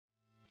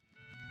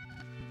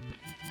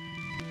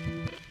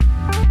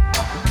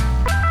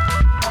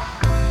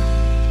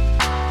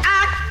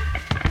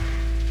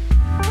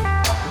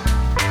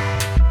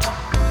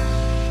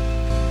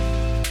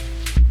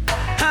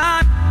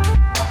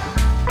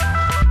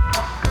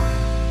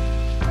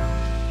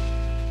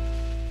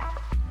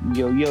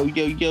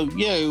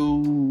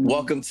Yo.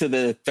 Welcome to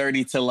the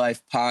 30 to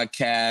Life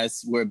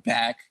podcast. We're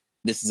back.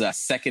 This is our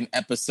second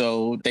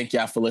episode. Thank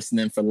y'all for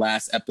listening for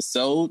last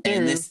episode.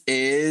 And this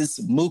is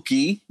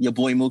Mookie, your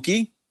boy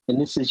Mookie. And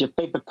this is your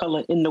favorite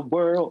color in the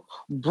world,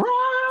 brown.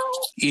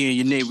 Yeah,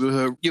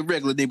 your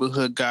regular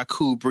neighborhood guy,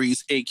 Cool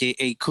Breeze,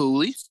 a.k.a.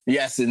 Cooley.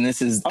 Yes, and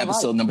this is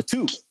episode number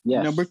 2.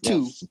 Yes, number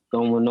 2. Yes.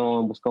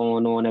 What's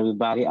going on,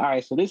 everybody? All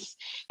right, so this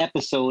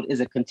episode is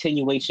a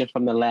continuation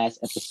from the last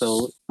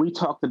episode. We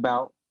talked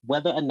about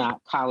whether or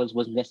not college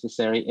was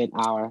necessary in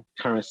our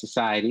current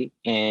society,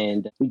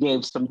 and we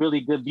gave some really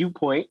good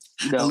viewpoints.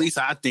 At least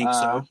I think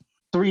so.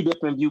 3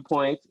 different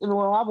viewpoints. And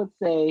well, I would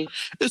say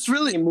it's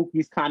really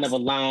Mookie's kind of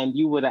aligned.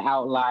 You were the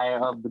outlier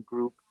of the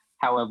group,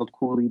 however,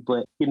 Cooley,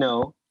 but you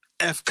know,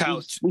 F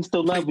couch. We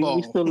still love you.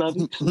 We still love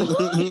you.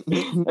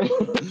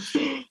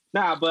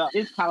 Nah, but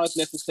is college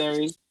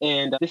necessary?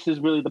 And this is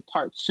really the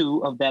part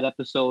 2 of that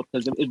episode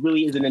because it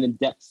really isn't an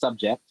in-depth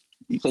subject.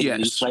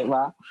 Yes. Right,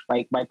 Rob?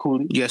 Right,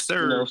 Cooley? Yes,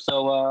 sir. You know,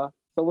 so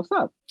what's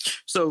up?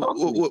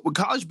 So with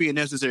college being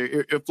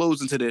necessary, it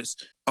flows into this.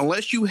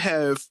 Unless you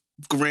have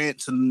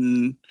grants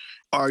and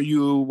are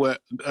you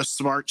a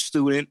smart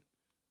student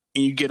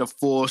and you get a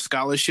full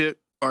scholarship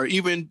or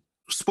even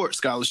sports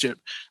scholarship,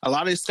 a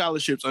lot of these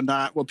scholarships are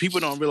not, what people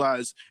don't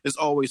realize is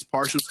always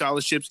partial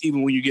scholarships.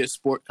 Even when you get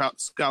sport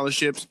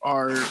scholarships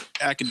or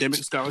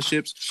academic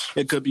scholarships,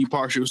 it could be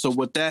partial. So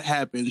what that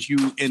happens,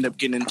 you end up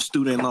getting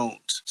student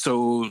loans.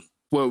 So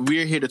what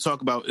we're here to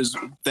talk about is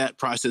that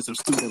process of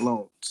student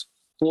loans.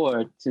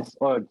 Or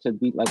to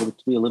be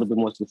a little bit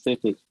more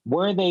specific,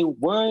 were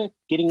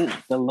getting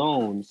the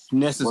loans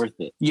worth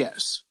it?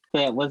 Yes.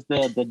 That was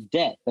the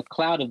debt, the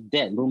cloud of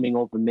debt looming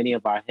over many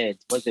of our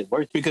heads. Was it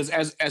worth it? Because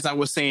as I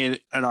was saying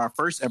in our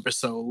first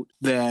episode,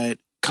 that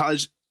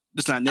college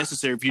is not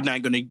necessary if you're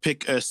not going to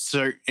pick a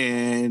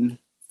certain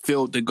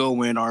field to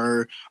go in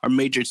or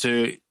major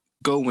to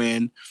go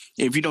in.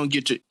 If you don't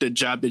get the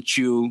job that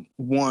you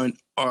want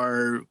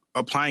or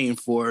applying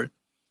for,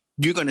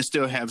 you're going to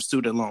still have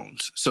student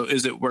loans. So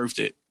is it worth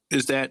it?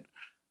 Is that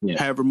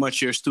however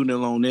much your student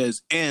loan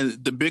is?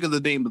 And the bigger the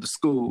name of the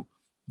school,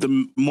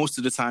 the most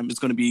of the time it's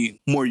going to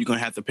be more you're going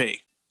to have to pay.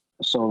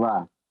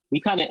 So, we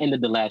kind of ended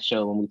the last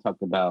show when we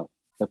talked about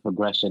the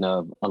progression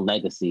of a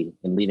legacy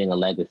and leaving a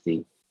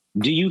legacy.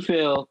 Do you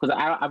feel, because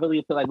I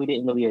really feel like we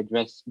didn't really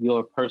address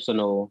your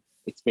personal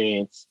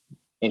experience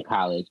in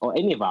college or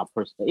any of our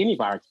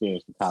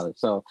experience in college.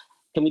 So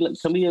can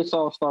we just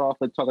all start off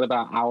with talking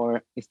about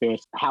our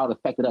experience, how it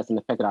affected us and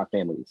affected our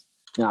families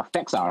and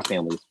affects our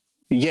families?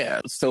 Yeah.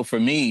 So for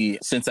me,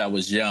 since I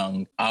was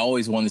young, I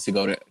always wanted to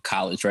go to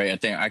college,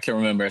 right? I can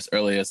remember as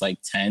early as like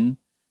 10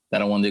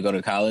 that I wanted to go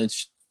to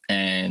college.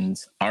 And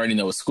I already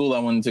know what school I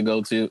wanted to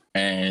go to.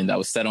 And I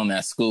was set on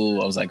that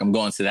school. I was like, I'm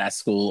going to that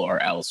school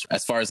or else.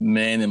 As far as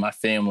men in my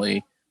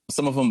family,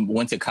 some of them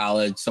went to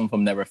college. Some of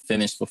them never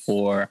finished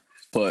before.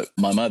 But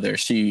my mother,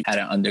 she had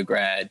an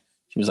undergrad.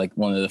 She was like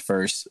one of the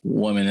first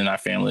women in our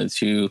family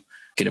to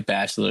get a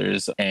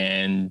bachelor's.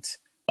 And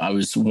I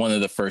was one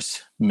of the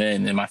first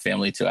men in my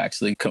family to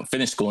actually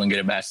finish school and get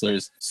a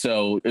bachelor's.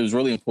 So it was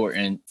really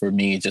important for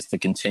me just to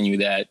continue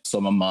that. So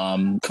my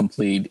mom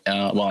completed,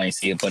 I didn't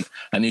see it, but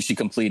I knew she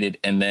completed.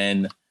 And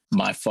then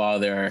my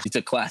father, he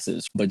took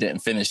classes, but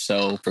didn't finish.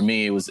 So for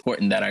me, it was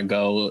important that I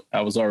go.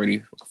 I was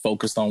already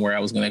focused on where I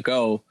was going to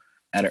go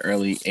at an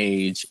early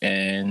age.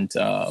 And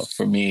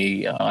for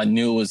me, I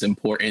knew it was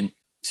important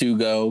to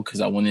go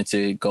because I wanted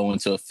to go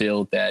into a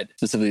field that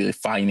specifically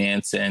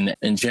finance and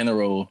in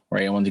general,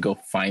 right? I wanted to go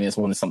for finance.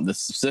 I wanted something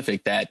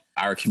specific that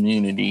our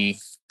community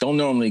don't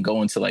normally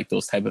go into, like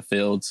those type of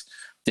fields.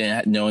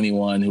 Didn't know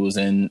anyone who was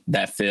in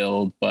that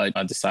field, but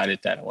I decided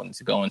that I wanted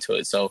to go into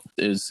it. So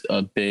it was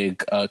a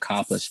big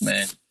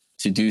accomplishment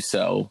to do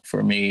so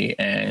for me.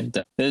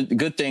 And the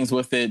good things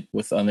with it,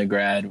 with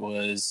undergrad,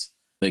 was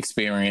the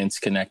experience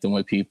connecting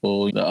with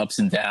people, the ups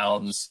and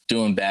downs,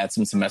 doing bad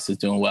some semesters,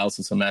 doing well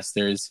some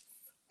semesters.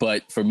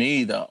 But for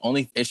me, the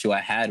only issue I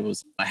had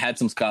was I had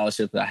some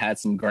scholarships, I had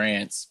some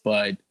grants,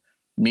 but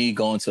me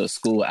going to a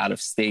school out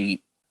of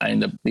state, I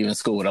ended up leaving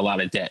school with a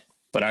lot of debt.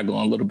 But I'll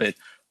go a little bit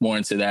more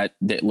into that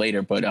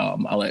later, but I'll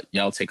let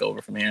y'all take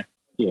over from here.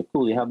 Yeah,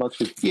 Cooley, how about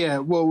you? Yeah,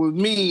 well, with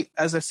me,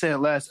 as I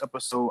said last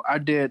episode, I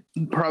did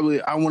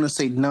probably, I want to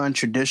say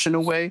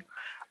non-traditional way.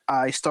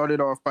 I started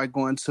off by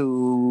going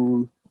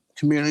to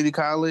community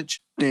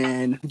college,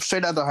 then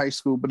straight out of high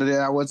school, but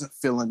then I wasn't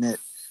feeling it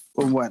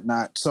or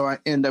whatnot. So I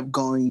ended up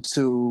going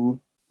to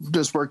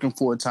just working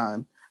full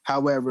time.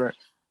 However,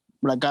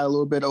 when I got a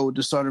little bit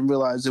older, started to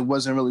realize it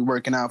wasn't really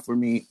working out for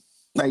me.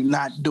 Like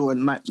not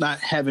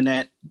having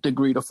that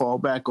degree to fall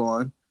back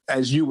on.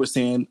 As you were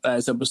saying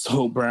last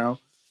episode, Brown,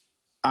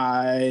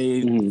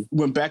 I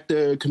went back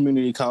to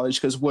community college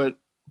because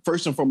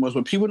first and foremost,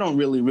 what people don't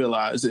really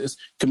realize is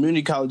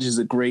community college is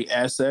a great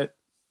asset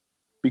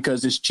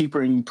because it's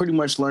cheaper and pretty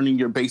much learning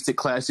your basic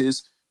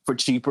classes for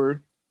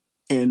cheaper.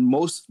 And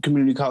most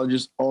community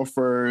colleges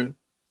offer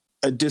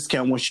a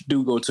discount once you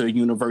do go to a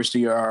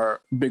university or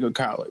a bigger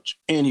college.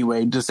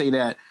 Anyway, to say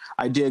that,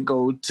 I did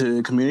go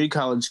to community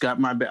college, got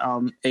my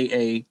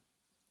AA.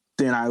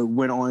 Then I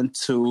went on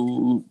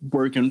to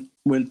work and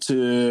went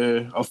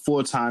to a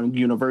full-time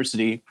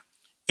university,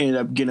 ended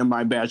up getting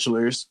my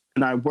bachelor's,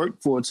 and I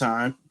worked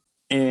full-time,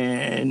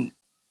 and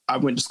I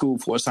went to school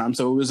full-time.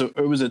 So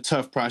it was a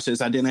tough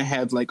process. I didn't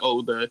have like,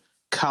 the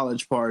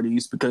college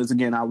parties because,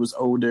 again, I was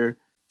older,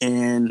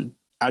 and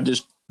I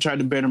just tried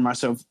to better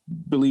myself,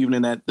 believing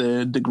in that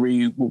the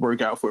degree will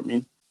work out for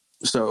me.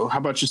 So how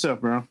about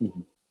yourself, bro?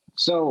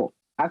 So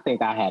I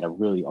think I had a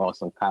really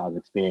awesome college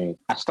experience.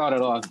 I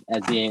started off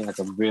as being like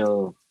a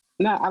real,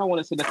 I don't want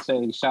to say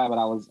necessarily shy, but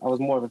I was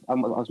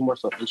more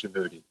so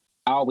introverted.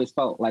 I always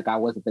felt like I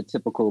wasn't the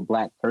typical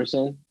Black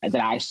person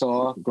that I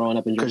saw growing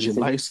up in Jersey Because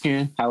you're light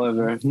skinned.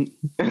 However,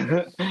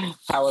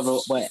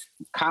 but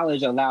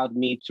college allowed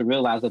me to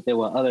realize that there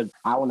were other.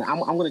 I'm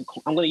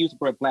gonna use the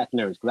word Black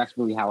nerds because that's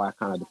really how I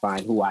kind of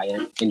define who I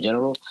am in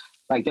general.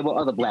 Like there were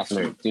other Black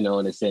nerds, in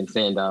a sense,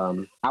 and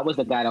I was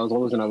the guy that was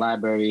always in the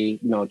library,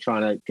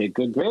 trying to get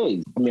good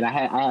grades. I mean, I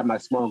had my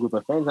small group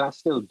of friends, and I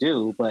still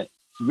do, but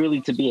really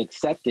to be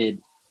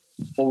accepted,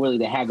 or really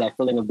to have that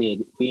feeling of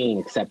being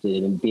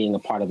accepted and being a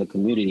part of the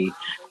community,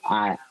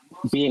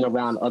 being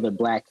around other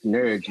Black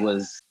nerds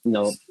was,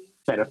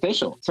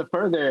 beneficial. To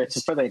further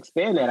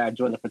expand that, I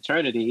joined a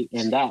fraternity,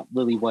 and that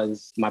really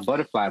was my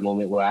butterfly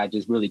moment where I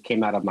just really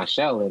came out of my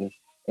shell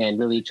and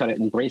really started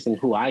embracing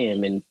who I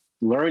am and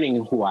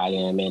learning who I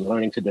am and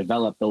learning to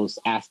develop those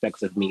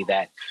aspects of me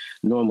that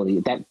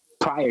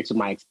prior to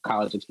my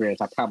college experience,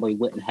 I probably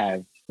wouldn't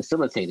have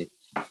facilitated.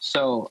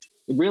 So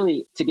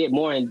really, to get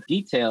more in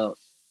detail,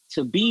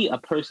 to be a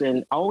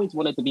person, I always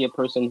wanted to be a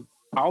person.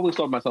 I always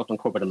saw myself in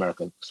corporate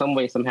America. Some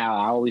way, somehow,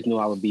 I always knew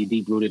I would be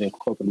deep-rooted in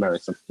corporate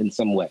America in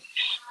some way.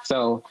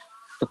 So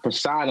the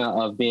persona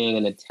of being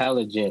an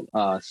intelligent,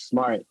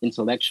 smart,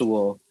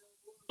 intellectual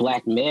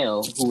Black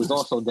male who was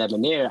also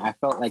debonair, I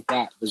felt like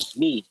that was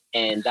me.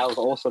 And that was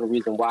also the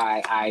reason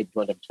why I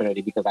joined a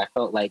fraternity, because I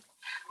felt like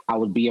I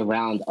would be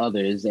around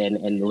others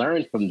and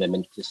learn from them,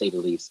 and to say the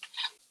least.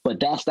 But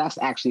that's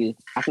actually,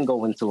 I can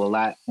go into a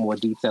lot more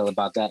detail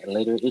about that in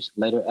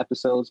later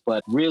episodes.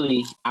 But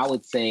really, I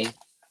would say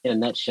in a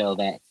nutshell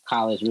that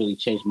college really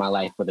changed my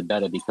life for the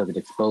better because it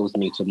exposed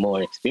me to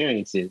more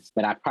experiences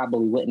that I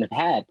probably wouldn't have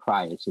had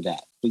prior to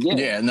that. But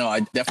yeah, no,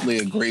 I definitely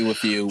agree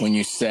with you when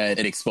you said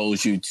it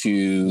exposed you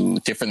to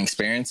different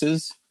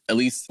experiences. At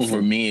least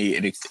for me,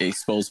 it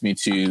exposed me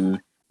to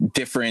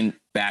different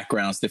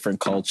backgrounds, different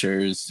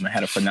cultures. I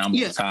had a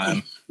phenomenal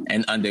time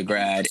in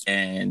undergrad,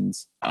 and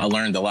I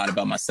learned a lot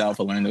about myself.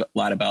 I learned a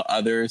lot about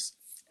others,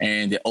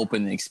 and it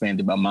opened and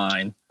expanded my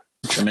mind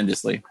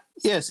tremendously.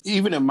 Yes,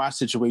 even in my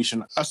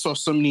situation, I saw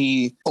so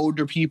many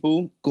older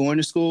people going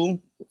to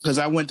school because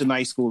I went to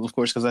night school, of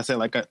course, because I said,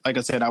 like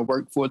I said, I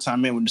worked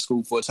full-time and went to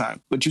school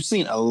full-time. But you've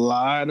seen a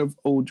lot of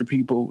older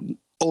people,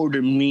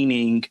 older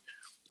meaning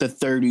the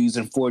 30s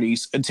and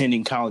 40s,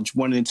 attending college,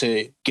 wanting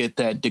to get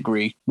that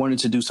degree, wanting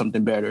to do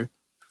something better.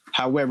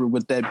 However,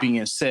 with that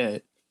being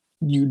said,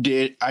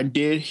 I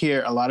did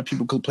hear a lot of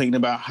people complain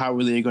about how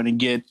are they going to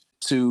get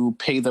to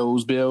pay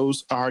those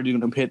bills, or how are they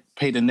going to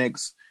pay the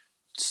next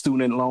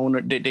student loan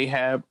that they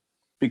have,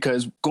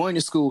 because going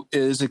to school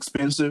is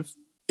expensive.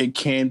 It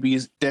can be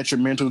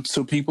detrimental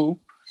to people.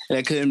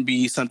 That couldn't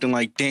be something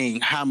like,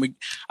 dang,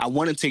 I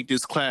want to take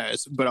this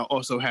class, but I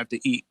also have to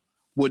eat.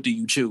 What do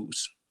you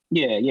choose?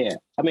 Yeah.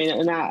 I mean,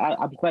 and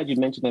I'm glad you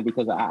mentioned that,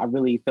 because I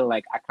really feel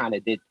like I kind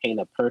of did paint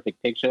a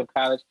perfect picture of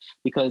college,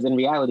 because in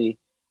reality,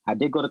 I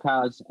did go to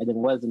college, and it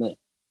wasn't,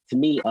 to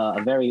me,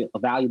 a very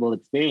valuable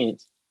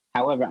experience.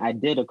 However, I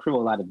did accrue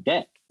a lot of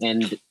debt.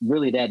 And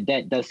really, that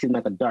debt does seem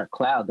like a dark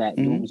cloud that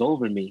looms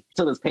over me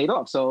until it's paid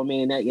off. So, I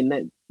mean,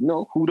 who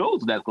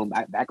knows?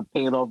 I could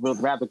pay it off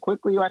rather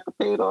quickly, or I could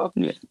pay it off.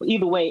 Yeah. But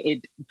either way,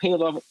 it paid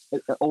off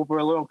over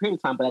a long period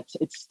of time, but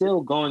it's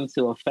still going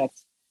to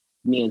affect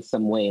me in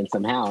some way and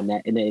somehow. And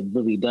it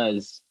really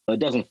does. It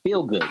doesn't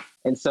feel good.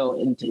 And so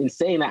in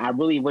saying that, I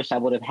really wish I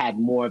would have had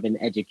more of an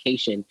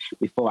education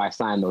before I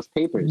signed those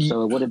papers.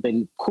 So it would have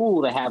been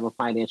cool to have a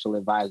financial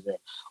advisor,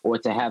 or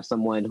to have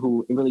someone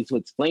who really to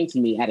explain to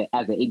me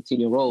as an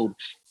 18-year-old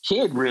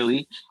kid,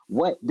 really,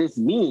 what this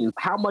means,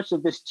 how much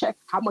of this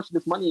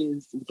money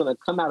is going to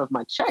come out of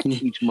my check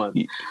each month,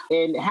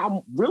 and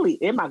how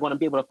really am I going to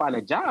be able to find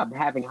a job,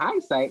 having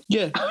hindsight.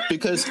 Yeah,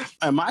 because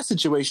in my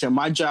situation,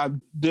 my job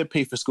did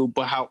pay for school,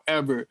 but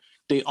however,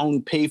 they only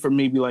pay for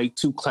maybe like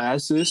 2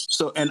 classes.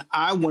 So, and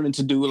I wanted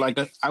to do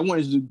I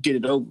wanted to get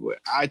it over with.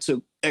 I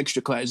took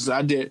extra classes.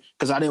 I did,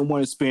 because I didn't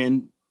want to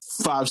spend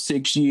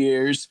 5-6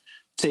 years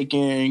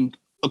taking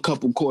a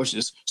couple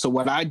courses. So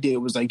what I did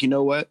was like, you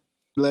know what?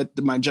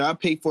 Let my job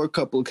pay for a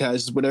couple of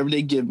classes, whatever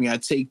they give me, I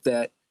take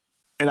that,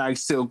 and I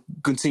still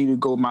continue to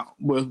go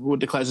with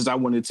the classes I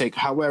want to take.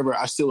 However,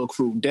 I still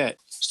accrue debt,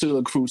 still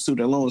accrue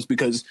student loans,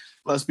 because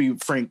let's be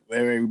frank,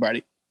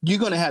 everybody, you're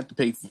going to have to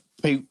pay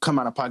come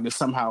out of pocket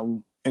somehow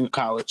in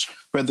college,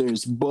 whether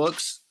it's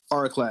books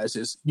or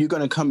classes. You're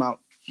going to come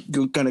out,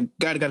 gotta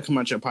come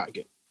out your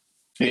pocket.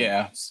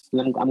 Yeah.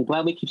 I'm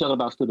glad we keep talking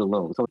about student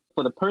loans. So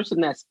for the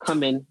person that's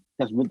coming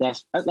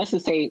that's let's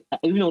just say,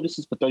 even though this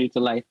is for 30 to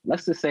life,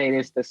 let's just say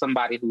there's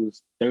somebody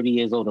who's 30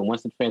 years old and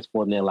wants to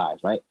transform their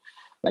lives, right?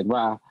 Like,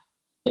 wow,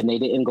 and they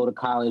didn't go to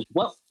college.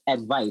 What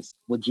advice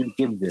would you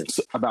give them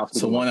about?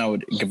 So one, I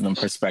would give them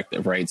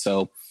perspective, right?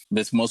 So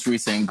this most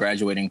recent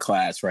graduating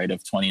class, right,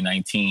 of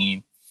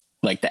 2019,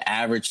 like the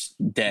average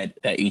debt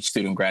that each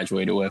student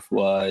graduated with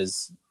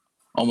was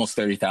almost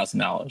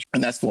 $30,000.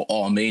 And that's for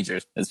all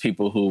majors. There's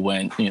people who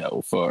went,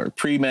 for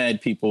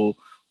pre-med, people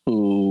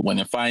who went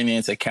in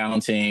finance,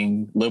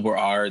 accounting,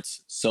 liberal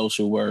arts,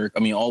 social work. I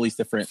mean, all these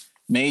different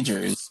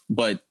majors.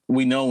 But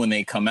we know when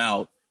they come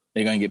out,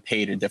 they're going to get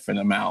paid a different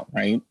amount,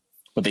 right?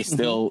 But they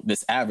still,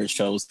 this average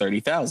shows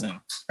 30,000,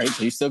 right?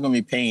 So you're still going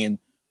to be paying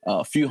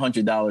a few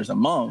 $100s a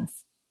month,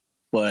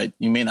 but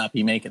you may not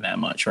be making that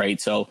much,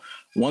 right? So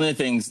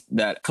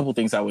a couple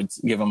things I would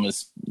give them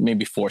is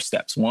maybe 4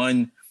 steps.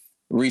 One,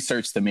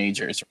 research the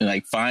majors,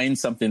 like find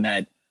something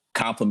that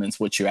complements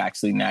what you're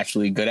actually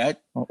naturally good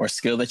at or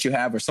skill that you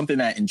have, or something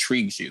that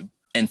intrigues you,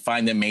 and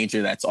find a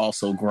major that's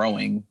also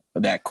growing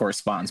that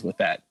corresponds with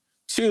that.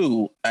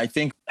 2, I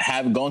think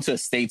going to a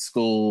state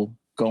school,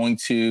 going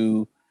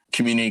to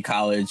community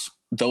college,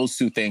 those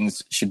 2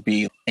 things should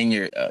be in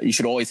your, you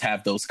should always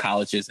have those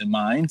colleges in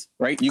mind,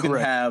 right? You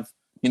Correct. can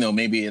have,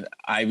 maybe an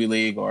Ivy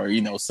League or,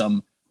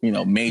 some,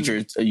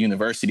 major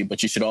university,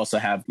 but you should also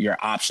have your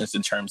options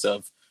in terms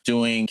of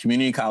doing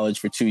community college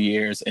for 2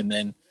 years and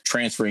then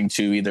transferring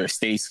to either a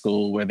state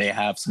school where they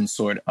have some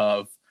sort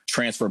of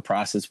transfer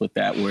process with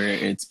that where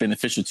it's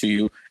beneficial to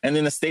you, and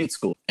then a state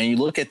school. And you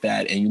look at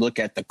that and you look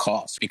at the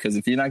cost, because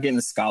if you're not getting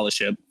a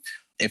scholarship,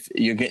 if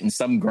you're getting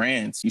some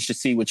grants, you should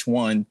see which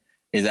one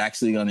is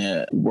actually going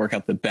to work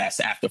out the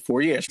best after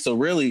 4 years. So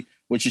really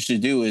what you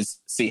should do is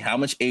see how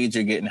much aid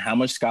you're getting, how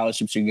much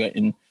scholarships you're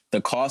getting,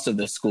 the cost of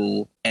the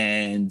school,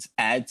 and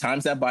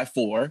times that by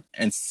 4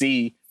 and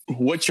see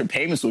what your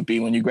payments would be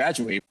when you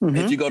graduate. Mm-hmm.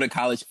 If you go to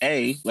college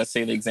A, let's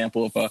say the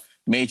example of a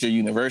major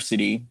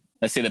university,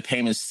 let's say the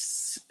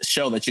payments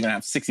show that you're going to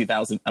have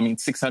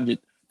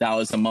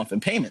 $600 a month in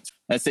payments.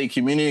 Let's say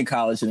community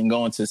college and then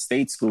going to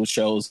state school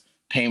shows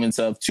payments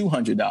of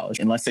 $200.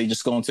 And let's say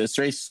just going to a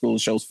straight school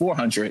shows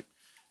 $400.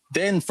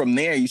 Then from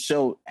there, you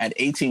show at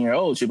 18 years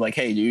old, you're like,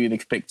 hey, you either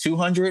pick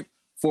 $200,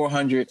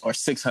 $400, or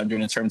 $600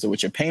 in terms of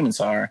what your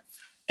payments are.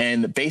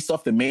 And based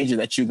off the major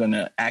that you're going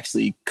to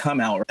actually come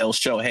out, it'll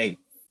show, hey,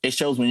 it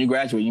shows when you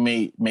graduate, you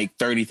may make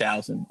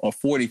 $30,000 or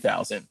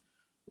 $40,000.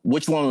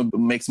 Which one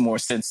makes more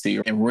sense to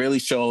you? And really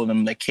show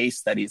them the case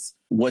studies,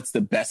 what's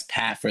the best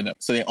path for them.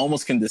 So they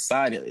almost can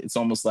decide it. It's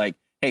almost like,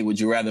 hey, would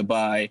you rather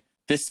buy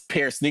this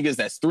pair of sneakers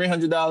that's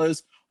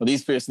 $300 or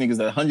these pair of sneakers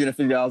that are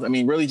 $150? I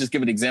mean, really just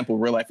give an example,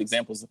 real life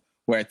examples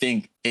where I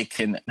think it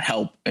can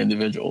help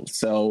individuals.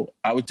 So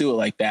I would do it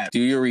like that.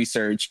 Do your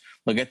research,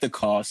 look at the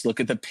cost,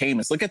 look at the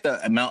payments, look at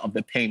the amount of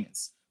the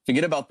payments.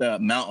 Forget about the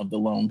amount of the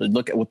loan, but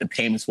look at what the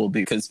payments will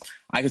be. Because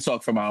I can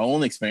talk from my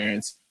own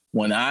experience.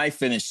 When I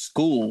finished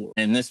school,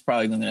 and this is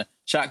probably going to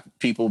shock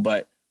people,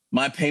 but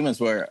my payments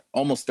were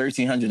almost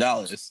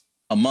 $1,300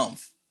 a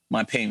month,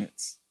 my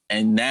payments.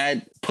 And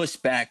that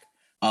pushed back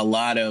a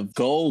lot of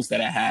goals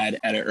that I had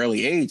at an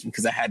early age,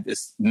 because I had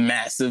this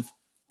massive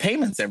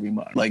payments every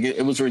month. Like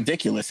it was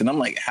ridiculous. And I'm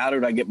like, how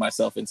did I get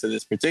myself into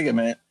this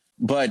predicament?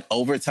 But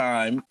over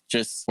time,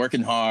 just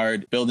working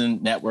hard,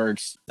 building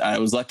networks, I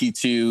was lucky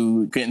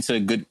to get into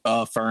good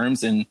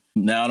firms, and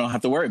now I don't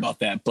have to worry about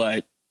that.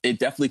 But it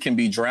definitely can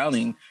be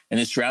drowning, and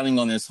it's drowning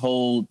on this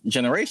whole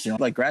generation.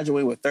 Like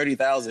graduate with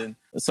 30,000.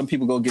 Some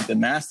people go get the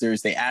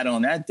master's, they add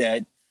on that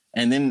debt.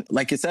 And then,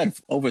 like I said,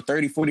 over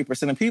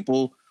 30-40% of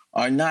people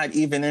are not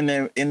even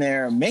in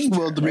their major.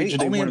 Well, the major,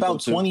 right? Only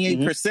about 28%.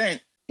 Mm-hmm.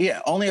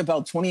 Yeah, only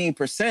about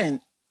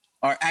 28%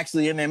 are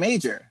actually in their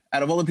major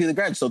out of all the people that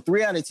graduate. So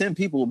 3 out of 10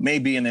 people may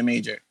be in their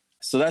major.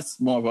 So that's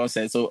more of what I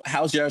said. So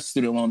how's your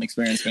student loan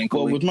experience been?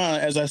 Well, with mine,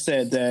 as I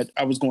said, that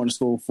I was going to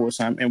school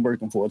full-time and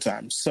working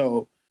full-time.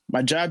 So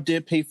my job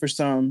did pay for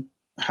some.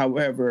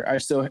 However, I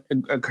still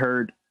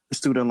incurred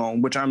student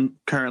loan, which I'm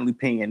currently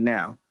paying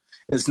now.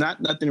 It's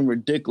not nothing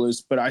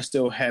ridiculous, but I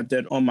still have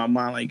that on my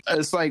mind. Like,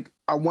 it's like,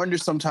 I wonder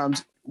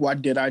sometimes, why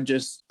did I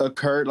just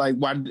occur? Like,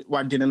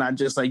 why didn't I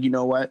just, like, you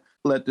know what,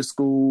 let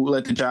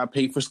the job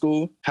pay for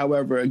school?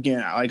 However,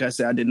 again, like I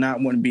said, I did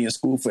not want to be in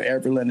school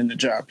forever, letting the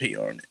job pay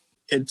on it.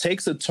 It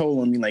takes a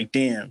toll on me, like,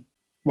 damn,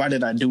 why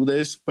did I do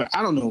this? But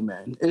I don't know,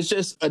 man. It's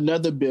just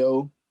another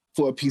bill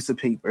for a piece of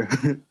paper.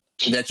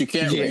 That you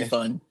can't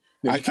refund.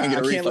 I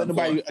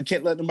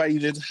can't let nobody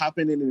just hop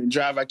in it and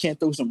drive. I can't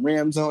throw some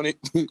rims on it.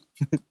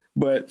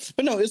 but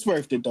no, it's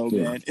worth it though,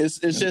 man. It's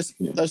just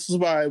this is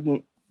why I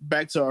went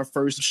back to our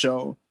first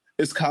show.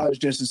 It's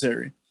college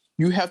necessary.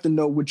 You have to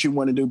know what you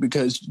want to do,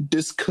 because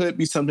this could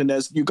be something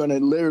that's you're gonna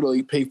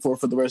literally pay for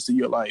the rest of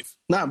your life.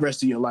 Not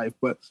rest of your life,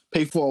 but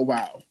pay for a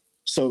while.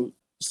 So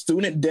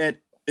student debt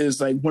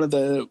is like one of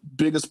the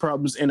biggest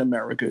problems in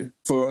America.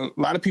 For a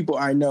lot of people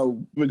I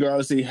know,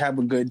 regardless they have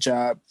a good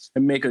job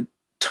and make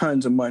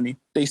tons of money,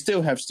 they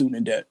still have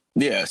student debt.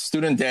 Yeah,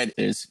 student debt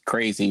is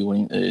crazy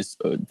when it's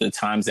the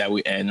times that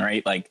we end,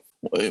 right? Like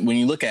when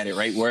you look at it,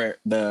 right, we're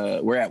at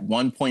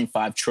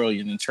 1.5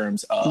 trillion in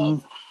terms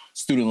of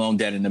student loan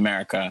debt in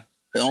America.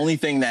 The only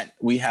thing that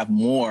we have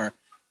more,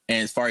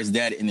 and as far as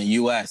debt in the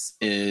U.S.,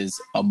 is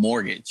a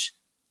mortgage.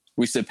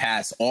 We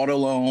surpass auto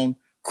loan,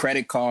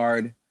 credit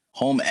card,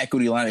 home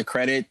equity line of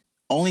credit.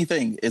 Only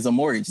thing is a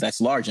mortgage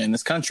that's larger in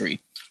this country.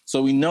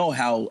 So we know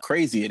how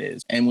crazy it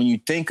is. And when you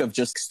think of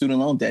just student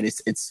loan debt,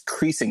 it's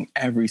increasing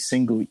every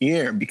single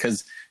year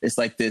because it's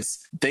like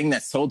this thing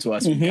that's told to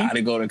us, we got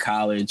to go to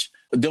college.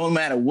 It don't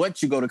matter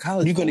what you go to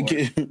college You're going to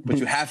get, but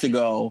you have to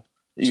go.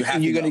 You're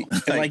going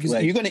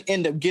to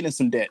end up getting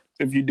some debt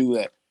if you do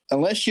that.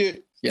 Unless you're,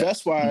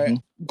 that's why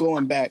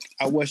going back,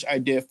 I wish I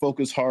did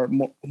focus hard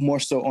more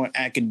so on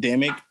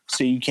academic,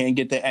 so you can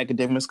get that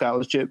academic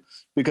scholarship,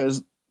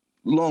 because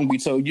long be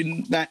told,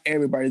 not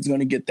everybody's going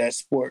to get that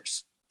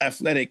sports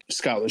athletic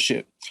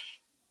scholarship.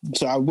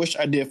 So I wish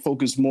I did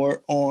focus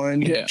more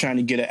on trying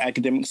to get an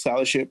academic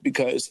scholarship,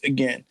 because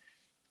again,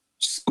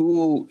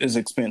 school is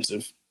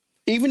expensive.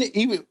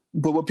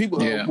 But what people,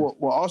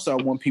 well, also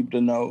I want people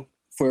to know,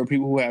 for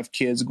people who have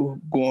kids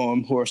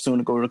who are soon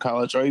to go to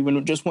college, or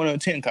even just want to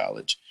attend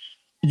college,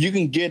 you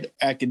can get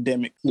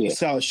academic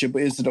scholarship,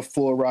 but is it a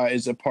full ride?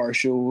 Is it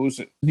partial?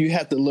 You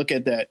have to look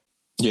at that.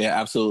 Yeah,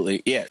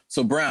 absolutely. Yeah.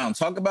 So Brown,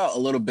 talk about a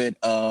little bit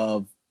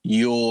of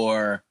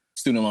your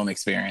student loan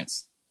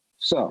experience.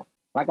 So,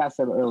 like I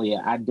said earlier,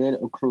 I did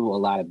accrue a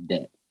lot of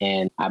debt,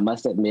 and I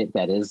must admit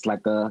that it's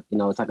like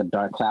it's like a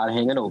dark cloud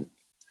hanging over.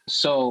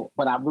 So,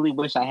 but I really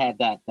wish I had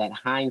that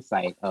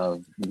hindsight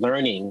of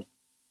learning,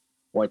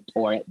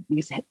 or at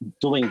least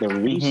doing the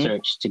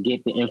research to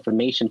get the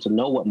information to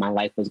know what my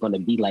life was going to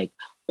be like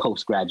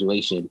post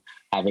graduation,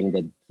 having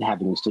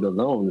the student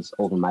loans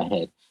over my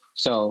head.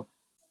 So,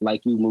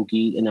 like you,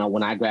 Mookie,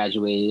 when I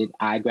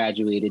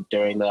graduated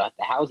during the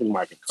housing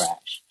market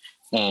crash,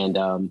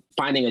 and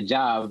finding a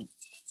job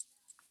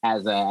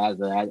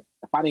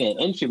finding an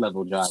entry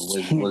level job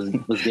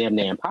was damn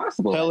near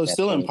impossible. Hell, it's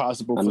still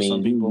impossible for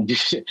some people.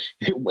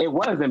 It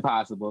was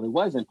impossible. It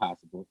was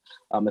impossible,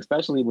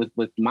 especially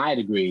with my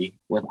degree.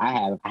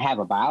 I have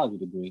a biology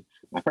degree,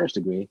 my first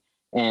degree,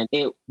 and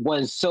it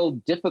was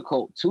so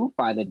difficult to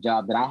find a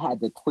job that I had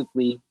to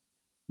quickly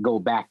go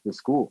back to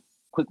school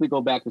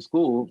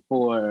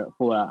for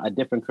a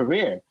different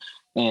career,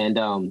 and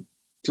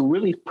to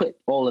really put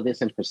all of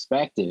this in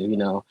perspective,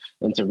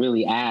 and to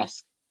really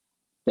ask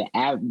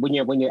when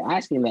you're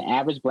asking the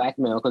average Black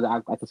male, because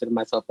I consider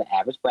myself the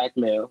average Black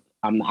male.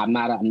 I'm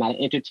not an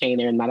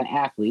entertainer, I'm not an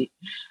athlete.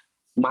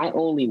 My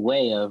only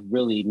way of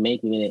really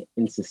making it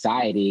in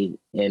society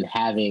and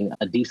having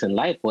a decent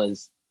life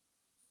was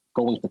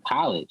going to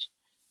college.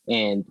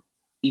 And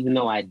even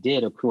though I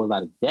did accrue a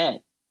lot of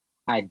debt,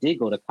 I did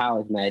go to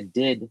college, and I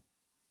did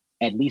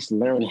at least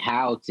learn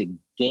how to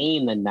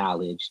gain the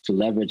knowledge to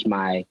leverage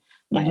my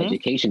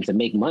education to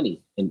make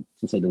money, and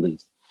to say the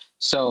least.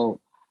 So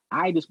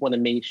I just want to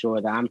make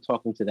sure that I'm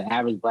talking to the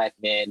average Black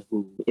man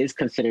who is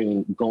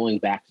considering going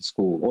back to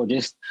school, or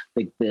just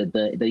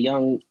the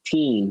young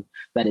teen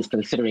that is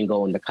considering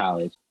going to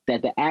college,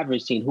 that the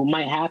average teen who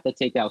might have to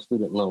take out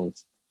student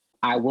loans.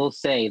 I will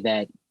say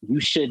that you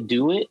should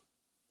do it,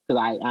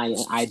 because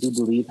I do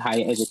believe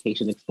higher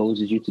education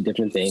exposes you to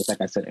different things,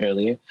 like I said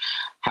earlier.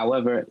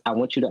 However, I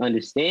want you to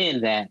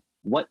understand that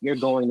what you're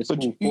going to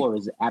school for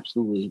is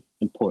absolutely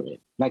important.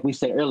 Like we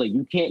said earlier,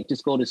 you can't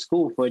just go to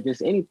school for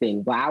just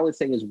anything. What I would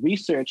say is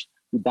research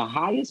the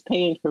highest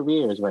paying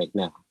careers right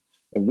now,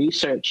 and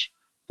research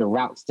the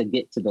routes to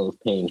get to those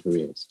paying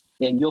careers.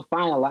 And you'll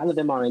find a lot of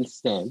them are in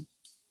STEM.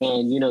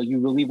 And, you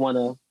really want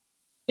to,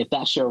 if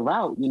that's your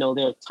route,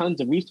 there are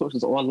tons of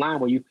resources online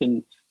where you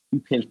can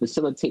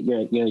facilitate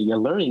your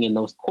learning in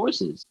those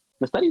courses.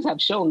 The studies have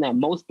shown that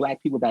most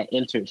Black people that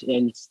enter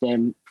in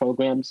STEM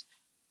programs,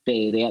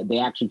 they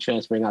actually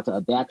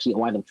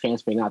wind up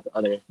transferring out to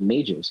other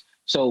majors.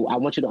 So I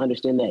want you to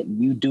understand that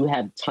you do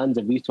have tons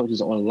of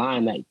resources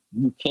online that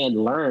you can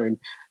learn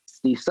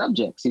these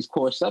subjects, these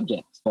core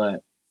subjects.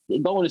 But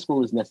going to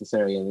school is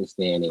necessary in this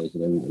day and age,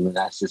 and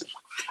that's just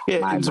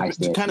my stand.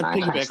 To kind of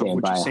piggyback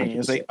on what you're saying,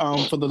 is like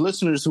for the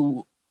listeners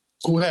who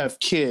have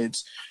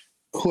kids,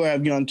 who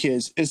have young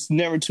kids, it's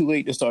never too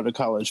late to start a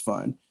college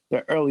fund.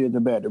 The earlier the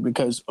better,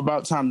 because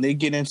about the time they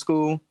get in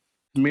school,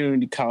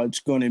 community college is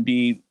going to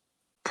be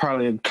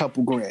probably a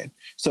couple grand.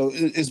 So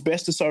it's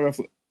best to start off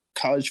with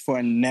college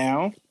fund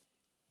now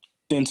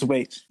than to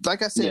wait.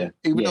 Like I said,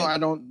 even though I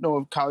don't know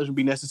if college would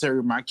be necessary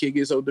when my kid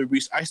gets older,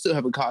 I still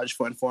have a college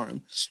fund for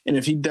him. And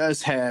if he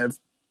does have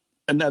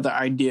another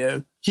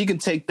idea, he can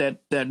take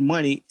that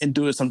money and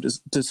do it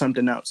to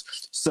something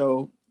else.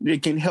 So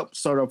it can help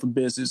start off a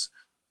business,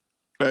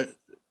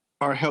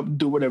 or help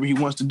do whatever he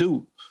wants to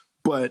do.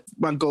 But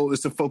my goal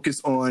is to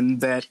focus on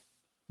that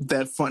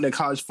fund, that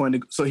college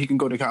fund, so he can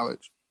go to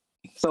college.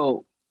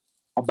 So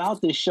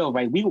about this show,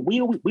 right? We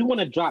want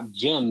to drop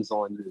gems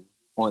on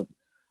you.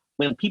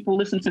 When people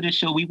listen to this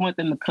show, we want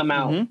them to come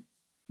out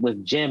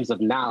with gems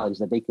of knowledge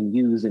that they can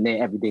use in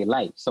their everyday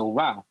life. So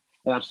Ra,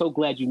 and I'm so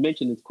glad you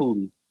mentioned this,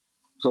 Cooley.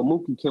 So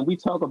Mookie, can we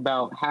talk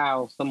about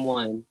how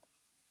someone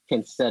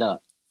can set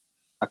up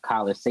a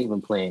college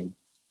saving plan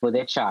for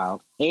their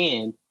child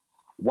and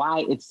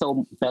why it's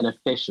so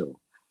beneficial.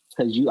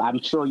 Because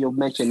I'm sure you'll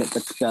mention that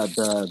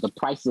the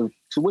price of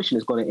tuition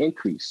is going to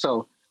increase.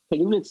 So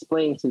can you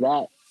explain to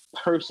that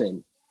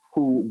person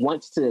who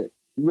wants to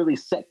really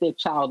set their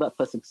child up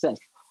for success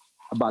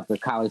about the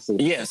college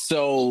savings? Yeah,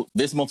 so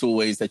there's multiple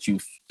ways that you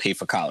pay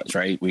for college,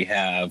 right? We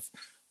have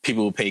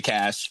people who pay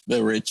cash,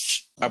 the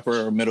rich,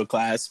 upper middle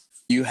class.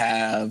 You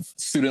have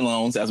student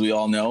loans, as we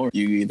all know.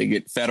 You either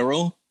get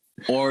federal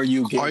or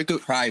you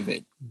get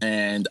private.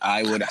 And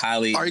I would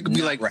highly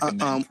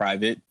recommend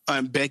private.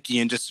 Becky,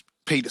 and just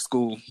pay the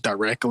school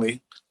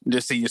directly.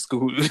 Just see your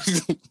school.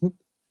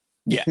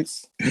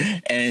 Yes.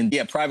 And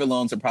yeah, private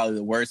loans are probably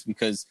the worst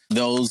because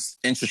those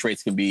interest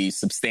rates can be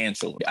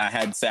substantial. I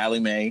had Sallie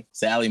Mae.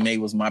 Sallie Mae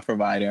was my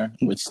provider,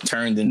 which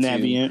turned into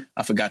Navient.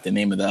 I forgot the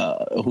name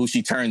of who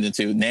she turned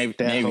into,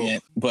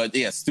 Navient. But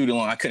yeah, student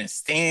loan. I couldn't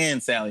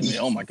stand Sallie Mae.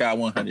 Oh my God, I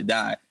want her to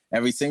die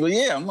every single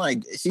year. I'm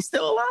like, she's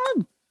still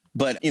alive.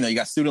 But, you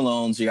got student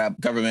loans, you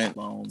got government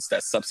loans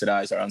that's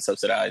subsidized or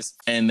unsubsidized.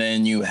 And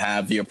then you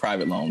have your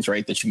private loans,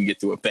 right, that you can get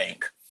through a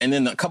bank. And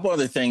then a couple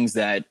other things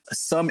that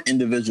some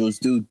individuals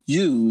do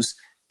use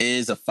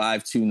is a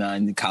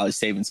 529 college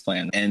savings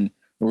plan. And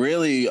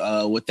really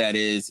what that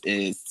is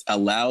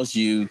allows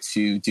you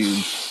to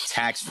do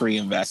tax-free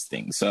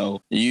investing.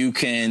 So you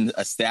can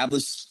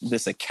establish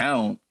this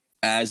account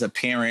as a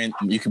parent.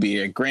 You could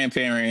be a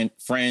grandparent,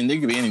 friend, it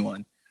could be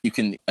anyone. You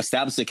can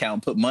establish an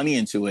account, put money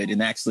into it,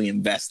 and actually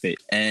invest it.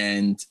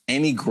 And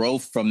any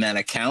growth from that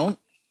account,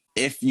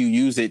 if you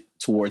use it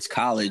towards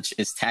college,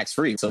 is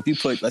tax-free. So if you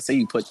let's say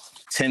you put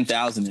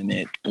 $10,000 in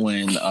it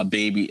when a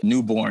baby,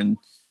 newborn,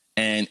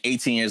 and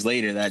 18 years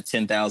later, that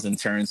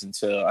 $10,000 turns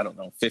into, I don't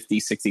know,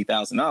 $50,000,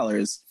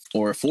 $60,000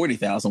 or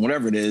 $40,000,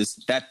 whatever it is,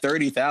 that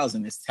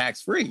 $30,000 is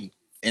tax-free.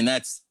 And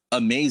that's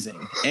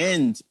amazing.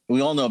 And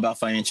we all know about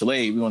financial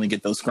aid. We want to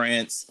get those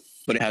grants,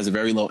 but it has a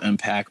very low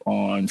impact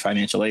on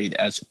financial aid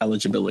as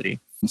eligibility.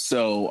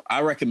 So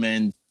I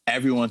recommend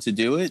everyone to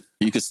do it.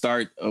 You could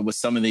start with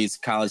some of these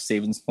college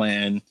savings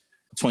plan,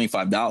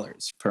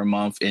 $25 per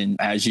month. And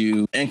as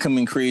you income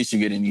increase, you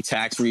get any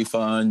tax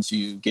refunds,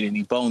 you get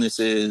any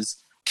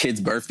bonuses, kids'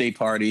 birthday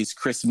parties,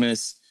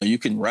 Christmas. You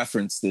can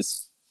reference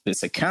this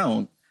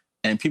account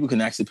and people can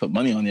actually put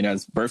money on it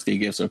as birthday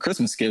gifts or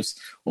Christmas gifts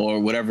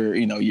or whatever,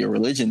 your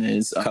religion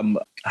is. Come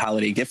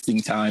holiday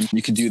gifting time,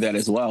 you can do that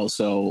as well.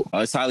 So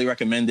it's highly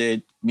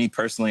recommended. Me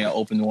personally, I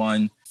opened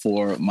one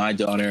for my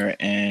daughter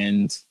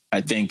and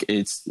I think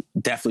it's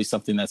definitely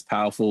something that's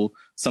powerful.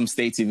 Some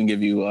states even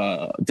give you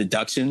a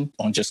deduction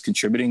on just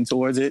contributing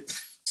towards it.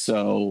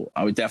 So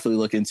I would definitely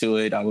look into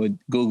it. I would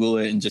Google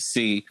it and just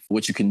see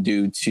what you can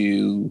do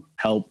to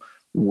help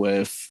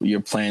with your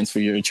plans for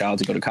your child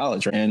to go to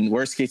college. And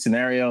worst case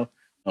scenario,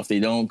 if they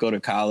don't go to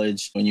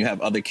college, when you have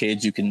other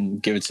kids, you can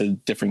give it to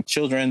different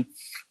children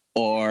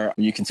or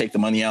you can take the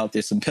money out.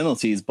 There's some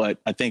penalties, but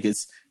I think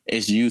it's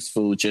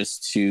useful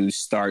just to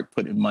start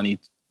putting money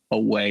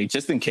away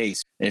just in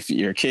case. If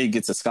your kid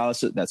gets a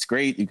scholarship, that's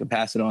great. You can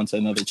pass it on to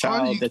another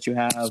child that you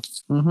have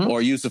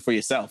or use it for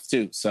yourself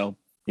too. So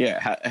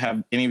yeah,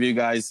 have any of you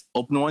guys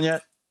opened one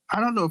yet?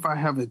 I don't know if I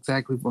have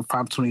exactly for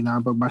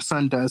 529, but my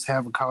son does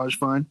have a college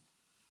fund.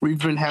 We've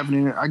been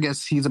having it, I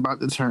guess he's about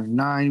to turn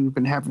 9. We've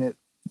been having it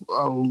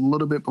a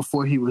little bit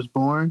before he was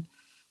born.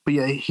 But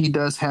yeah, he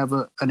does have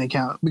an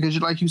account because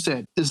like you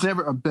said, it's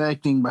never a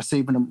bad thing by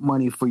saving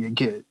money for your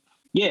kid.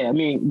 Yeah, I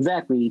mean,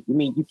 exactly. I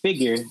mean, you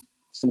figure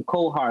some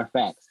cold hard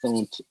facts.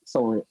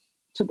 So in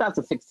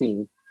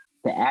 2016,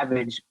 the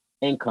average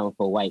income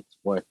for whites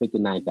were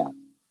 $59,000,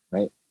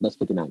 right? That's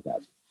 $59,000.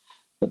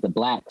 But the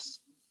blacks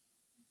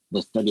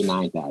was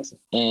 $39,000.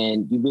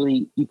 And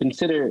you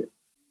consider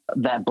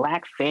that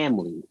black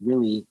family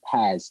really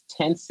has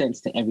 10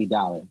 cents to every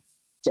dollar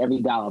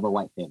of a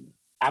white family.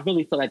 I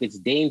really feel like it's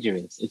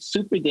dangerous. It's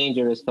super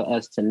dangerous for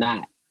us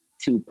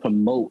to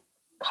promote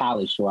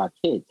college to our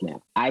kids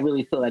now. I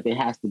really feel like it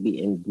has to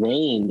be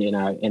ingrained in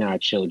our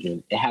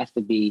children. It has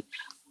to be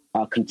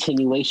a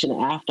continuation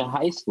after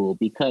high school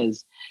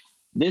because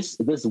this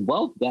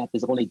wealth gap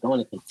is only going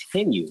to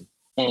continue.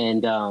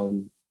 And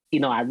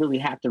I really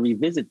have to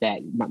revisit that.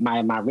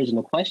 My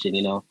original question,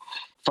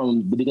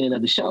 from the beginning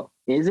of the show,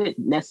 is it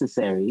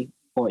necessary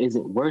or is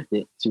it worth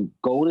it to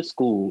go to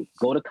school,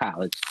 go to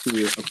college,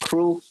 to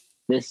accrue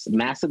this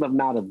massive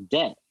amount of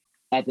debt?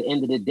 At the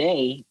end of the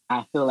day,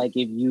 I feel like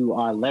if you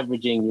are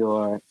leveraging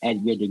your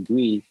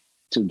degree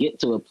to get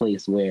to a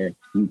place where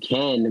you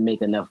can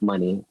make enough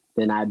money,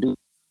 then I do.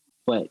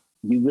 But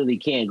you really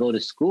can't go to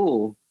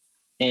school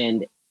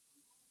and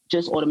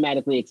just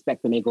automatically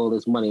expect to make all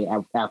this money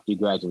after you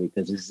graduate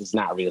because this is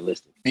not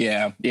realistic.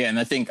 Yeah. And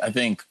I think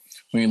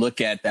when you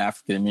look at the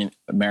African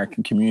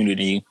American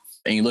community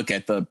and you look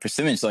at the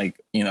percentage,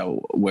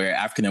 where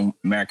African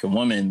American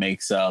women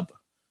makes up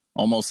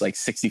almost like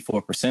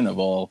 64% of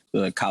all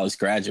the college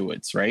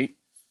graduates, right?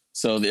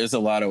 So there's a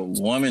lot of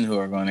women who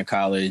are going to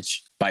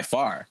college by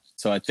far.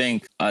 So I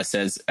think us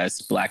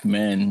as Black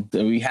men,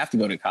 we have to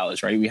go to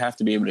college, right? We have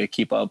to be able to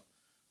keep up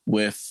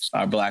with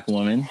our Black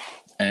women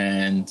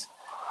and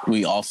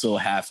we also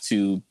have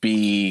to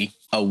be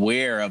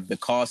aware of the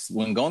costs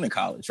when going to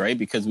college, right?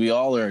 Because we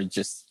all are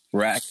just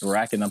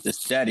racking up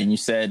this debt. And you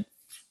said,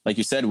 like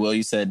you said, Will,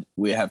 you said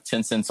we have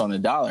 10 cents on the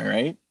dollar,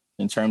 right?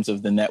 In terms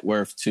of the net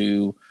worth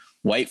to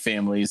white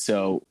families.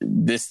 So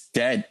this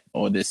debt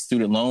or this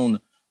student loan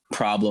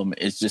problem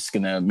is just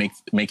going to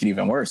make it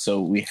even worse.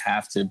 So we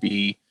have to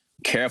be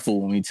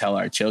careful when we tell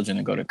our children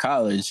to go to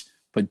college,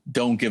 but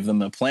don't give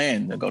them a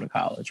plan to go to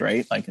college,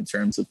 right? Like in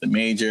terms of the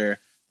major,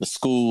 the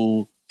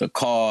school, the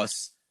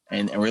costs,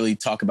 and really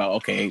talk about,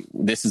 okay,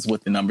 this is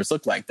what the numbers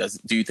look like.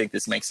 Do you think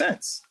this makes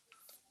sense?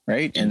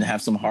 Right. And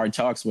have some hard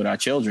talks with our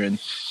children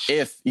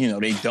if,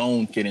 they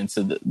don't get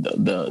into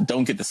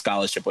don't get the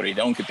scholarship, or they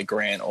don't get the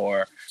grant,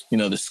 or,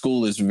 the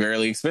school is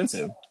very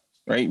expensive.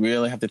 Right. We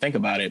really have to think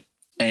about it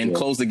and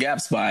close the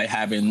gaps by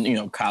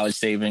having, college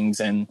savings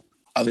and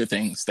other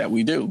things that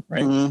we do.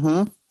 Right.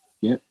 Mm-hmm.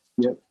 Yep.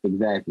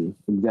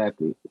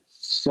 Exactly.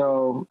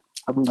 So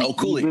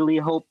Cooley. Really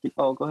hope.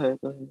 Go ahead.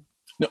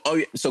 No,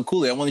 so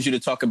Cooley, I wanted you to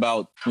talk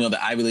about, the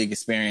Ivy League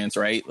experience,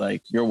 right?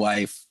 Like your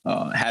wife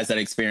has that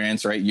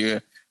experience, right?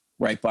 You're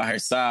right by her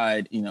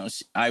side,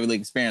 Ivy League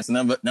experience.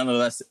 None of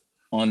us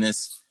on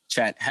this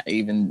chat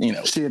even,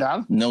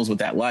 knows what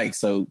that like.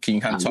 So can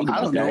you kind of talk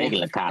about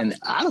that?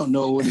 I don't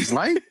know what it's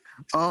like.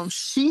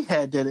 She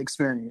had that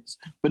experience,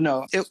 but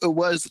no, it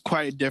was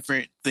quite a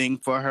different thing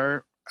for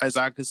her, as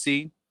I could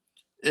see.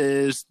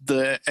 Is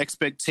the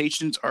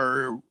expectations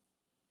are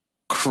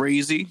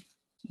crazy.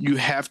 You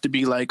have to be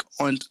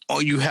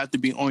you have to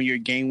be on your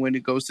game when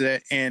it goes to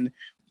that. And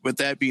with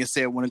that being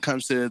said, when it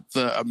comes to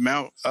the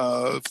amount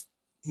of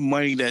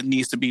money that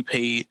needs to be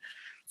paid,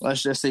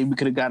 let's just say we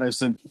could have got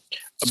us a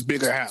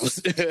bigger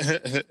house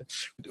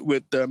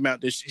with the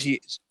amount that she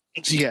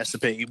has to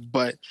pay.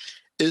 But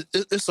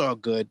it's all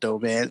good though,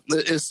 man.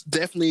 It's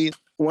definitely,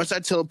 once I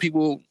tell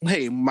people,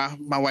 hey,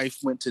 my wife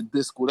went to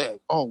this school, they're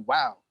like, oh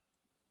wow.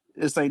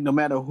 It's like no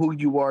matter who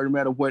you are, no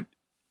matter what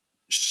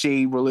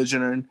shade,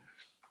 religion,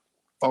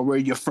 or where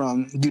you're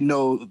from, you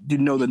know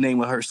the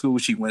name of her school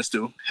she went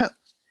to.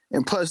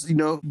 And plus,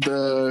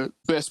 the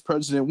best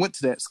president went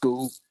to that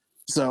school.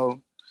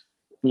 So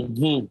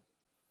you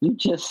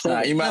just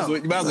said you might as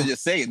well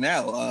just say it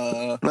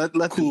now.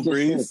 Let Cool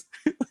Breeze.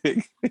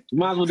 You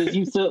might as well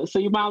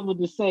you might as well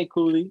just say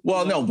Cooley.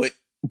 Well, no,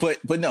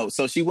 but no.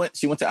 So she went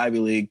to Ivy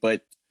League,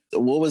 but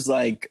what was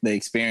like the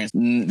experience?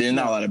 There's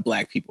not a lot of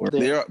Black people.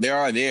 There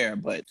are there,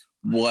 but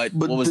what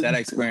was that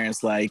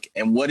experience like?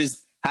 And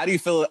how do you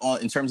feel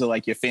in terms of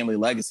like your family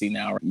legacy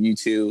now? You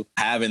two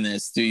having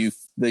this, do you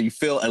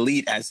feel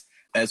elite as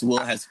Will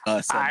has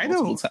said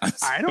multiple times?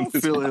 I don't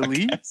feel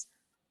elite.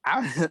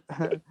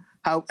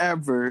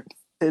 However,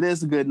 it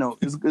is a good note.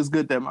 It's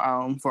good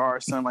that for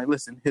our son, like,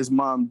 listen, his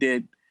mom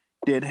did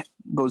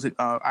go to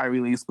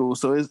Ivy League school,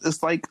 so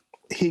it's like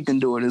he can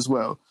do it as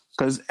well.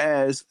 Because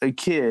as a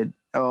kid,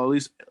 or at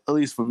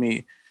least for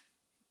me,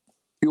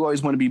 you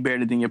always want to be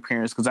better than your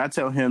parents. Because I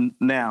tell him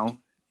now,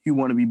 you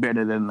want to be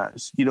better than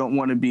us. You don't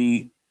want to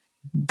be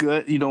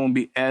good. You don't want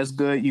to be as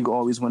good. You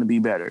always want to be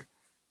better.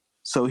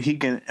 So he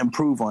can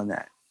improve on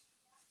that.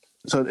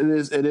 So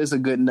it is a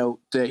good note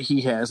that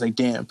he has. Like,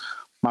 damn,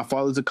 my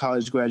father's a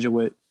college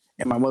graduate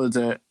and my mother's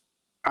a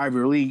Ivy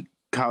League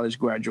college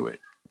graduate.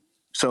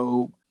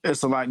 So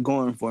it's a lot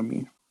going for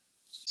me.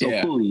 So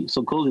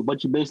Cooley,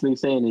 what you're basically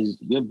saying is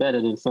you're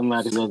better than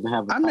somebody who doesn't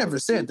have. I never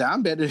said that.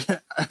 I'm better.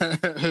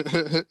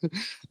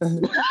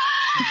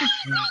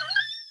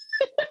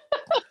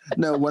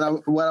 No, what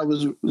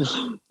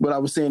I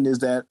was saying is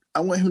that I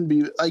want him to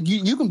be like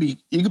you can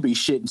be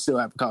shit and still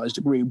have a college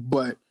degree,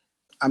 but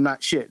I'm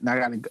not shit and I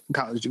got a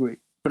college degree.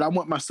 But I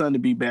want my son to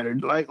be better,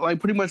 like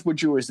pretty much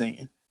what you were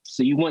saying.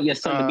 So you want your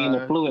son to be an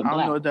affluent Black? I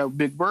don't know what that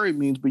big word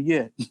means, but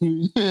yeah.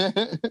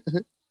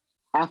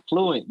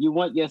 Affluent. You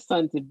want your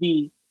son to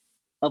be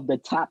of the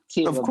top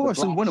tier of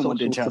course, the Black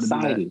social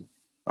society.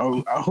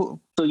 So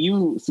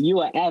you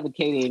are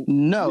advocating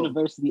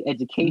university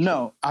education.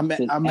 No, I'm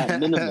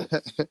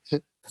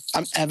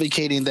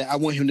advocating that I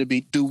want him to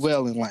do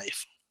well in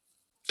life.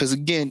 Because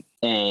again,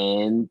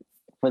 and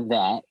for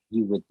that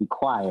you would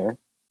require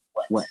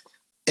what?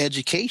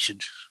 Education.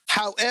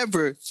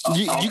 However,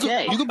 you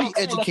can be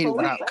educated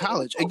without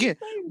college. Again,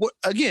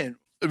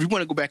 if you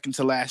want to go back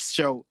into last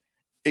show,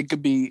 it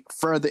could be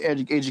further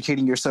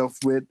educating yourself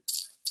with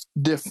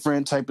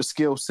different type of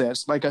skill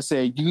sets. Like I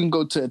said, you can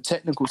go to a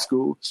technical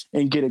school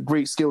and get a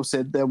great skill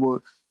set that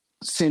will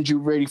send you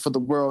ready for the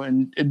world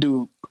and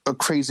do a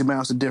crazy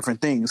amounts of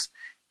different things.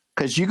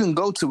 Because you can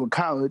go to a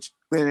college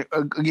and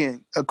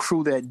again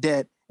accrue that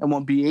debt and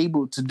won't be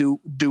able to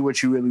do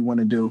what you really want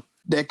to do.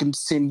 That can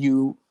send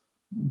you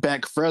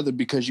back further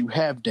because you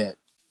have debt.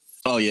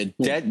 Oh yeah,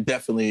 debt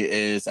definitely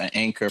is an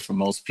anchor for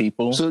most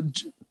people. So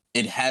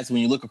it has,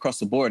 when you look across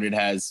the board, it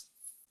has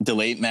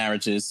delayed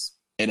marriages.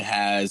 It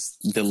has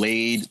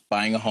delayed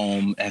buying a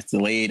home. It has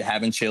delayed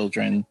having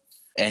children.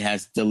 It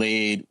has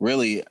delayed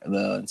really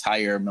the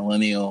entire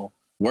millennial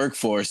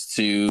workforce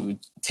to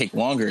take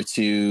longer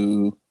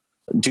to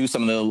do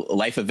some of the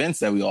life events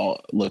that we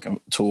all look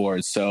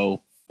towards.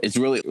 So it's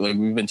really, like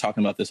we've been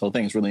talking about this whole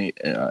thing, it's really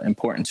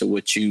important to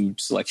what you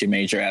select your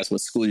major as,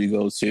 what school you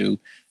go to,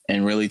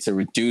 and really to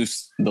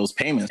reduce those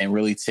payments and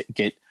really to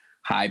get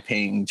high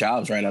paying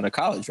jobs right out of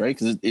college, right?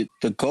 Because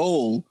the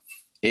goal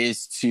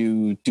is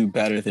to do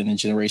better than the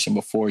generation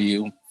before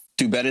you,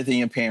 do better than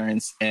your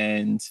parents,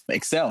 and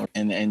excel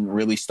and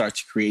really start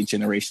to create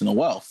generational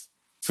wealth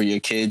for your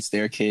kids,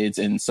 their kids,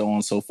 and so on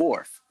and so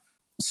forth.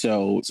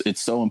 So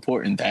it's so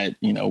important that,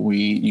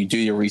 you do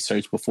your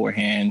research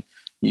beforehand.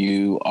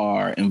 You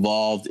are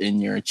involved in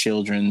your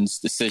children's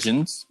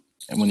decisions.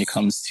 And when it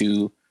comes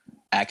to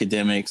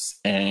academics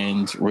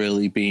and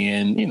really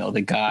being,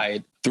 the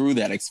guide through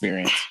that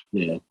experience.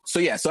 Yeah. So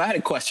I had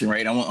a question,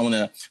 right? I want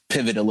to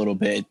pivot a little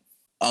bit.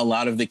 A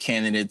lot of the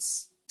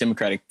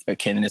Democratic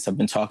candidates have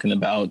been talking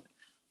about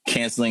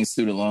canceling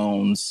student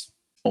loans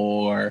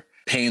or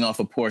paying off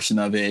a portion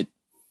of it.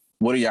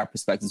 What are your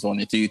perspectives on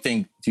it? Do you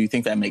think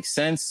that makes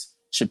sense?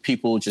 Should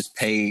people just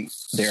pay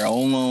their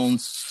own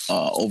loans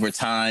over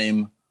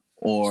time,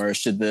 or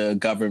should the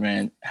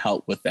government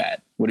help with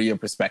that? What are your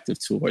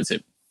perspectives towards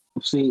it?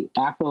 See,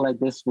 I feel like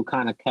this will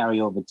kind of carry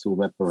over to a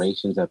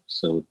reparations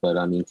episode, but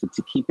I mean,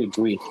 to keep it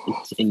brief,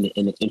 it's in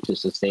the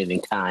interest of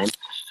saving time,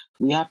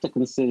 we have to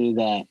consider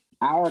that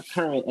our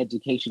current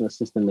educational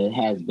system, it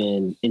has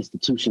been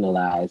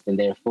institutionalized, and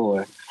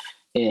therefore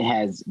it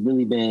has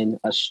really been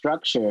a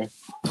structure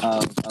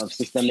of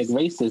systemic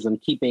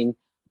racism, keeping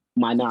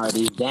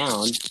minorities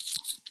down,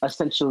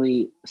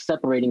 essentially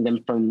separating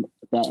them from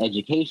that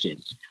education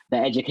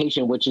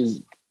which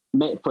is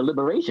meant for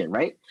liberation,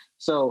 right?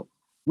 So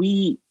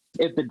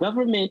if the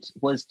government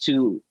was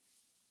to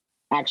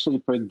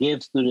actually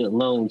forgive student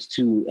loans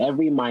to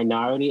every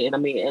minority, and I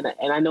mean,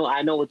 and I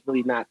know it's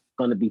really not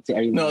going to be to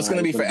everyone. No, it's going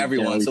to be for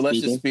everyone. So let's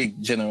just speak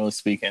generally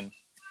speaking.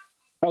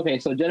 Okay,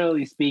 so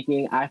generally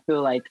speaking, I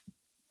feel like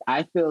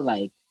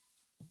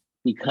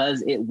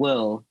because it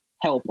will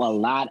help a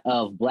lot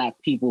of Black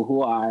people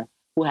who are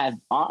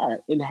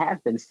and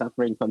have been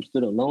suffering from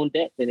student loan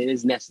debt, then it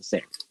is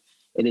necessary.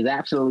 It is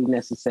absolutely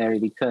necessary,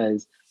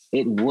 because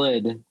it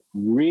would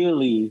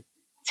really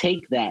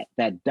take that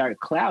dark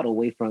cloud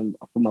away from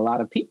a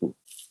lot of people.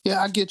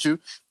 Yeah, I get you,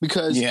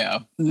 because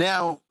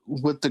now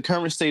with the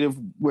current state of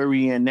where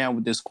we're in now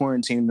with this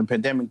quarantine, the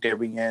pandemic that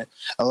we're in,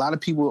 a lot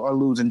of people are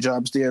losing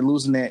jobs. They're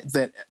losing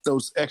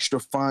those extra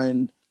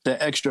funding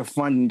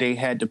they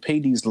had to pay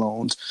these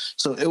loans.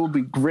 So it would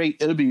be great.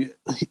 It'll be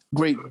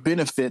great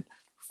benefit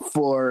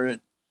for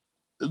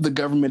the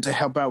government to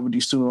help out with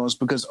these student loans,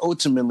 because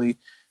ultimately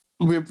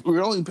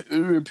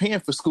we're paying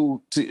for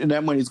school, and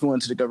that money is going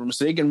to the government,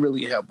 so they can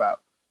really help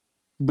out.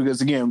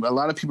 Because again, a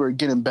lot of people are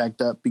getting backed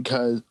up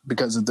because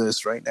of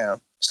this right now.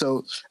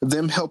 So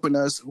them helping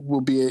us will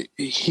be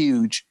a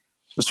huge,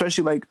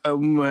 especially like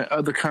when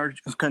other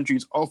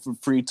countries offer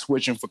free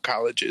tuition for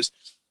colleges,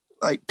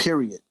 like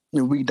period.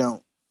 And we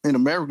don't. And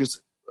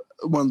America's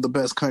one of the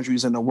best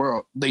countries in the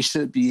world. They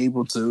should be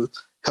able to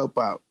help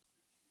out.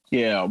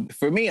 Yeah,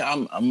 for me,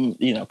 I'm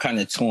kind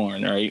of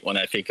torn, right? When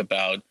I think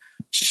about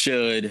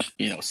should,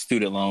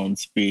 student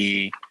loans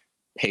be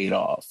paid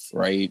off,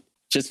 right?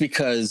 Just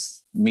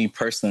because me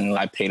personally,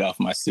 I paid off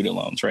my student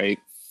loans, right?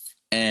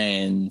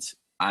 And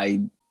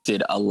I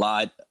did a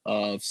lot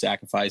of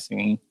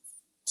sacrificing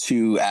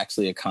to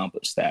actually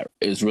accomplish that.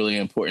 It was really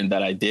important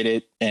that I did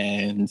it.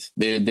 And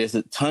there's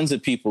tons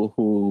of people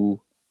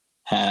who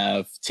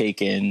have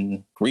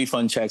taken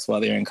refund checks while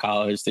they're in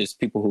college. There's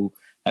people who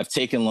have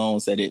taken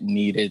loans that it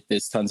needed.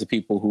 There's tons of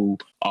people who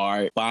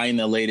are buying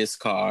the latest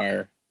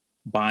car,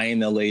 buying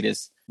the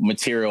latest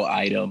material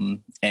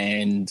item,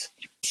 and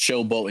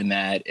showboating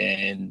that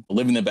and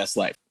living the best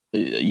life.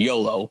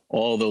 YOLO,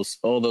 all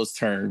those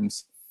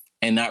terms,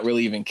 and not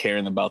really even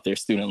caring about their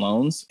student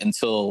loans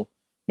until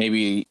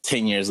maybe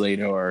 10 years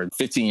later or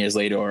 15 years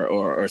later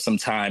or some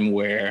time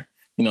where,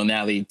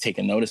 now they take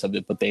a notice of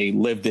it, but they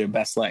lived their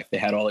best life. They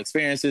had all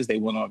experiences. They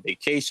went on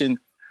vacation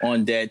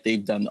on debt.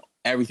 They've done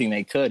everything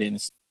they could.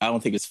 And I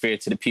don't think it's fair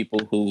to the people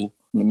who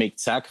make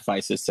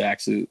sacrifices to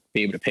actually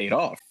be able to pay it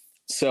off.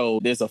 So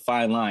there's a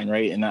fine line,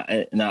 right? And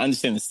I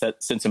understand the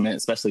sentiment,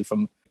 especially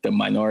from the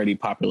minority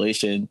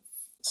population,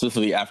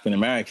 specifically African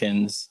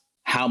Americans,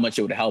 how much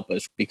it would help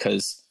us,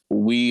 because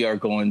we are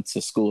going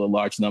to school in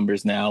large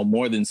numbers now,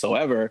 more than so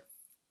ever.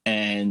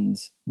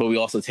 But we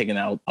also taken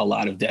out a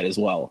lot of debt as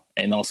well,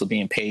 and also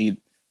being paid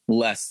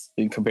less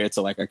compared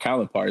to like our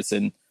counterparts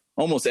in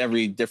almost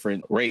every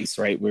different race,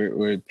 right?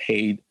 We're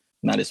paid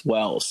not as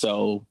well.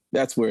 So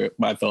that's where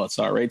my thoughts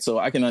are, right? So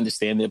I can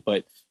understand it,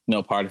 but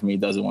part of me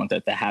doesn't want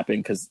that to happen,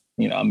 because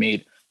I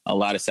made a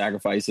lot of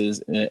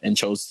sacrifices and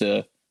chose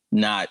to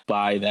not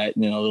buy that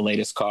the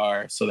latest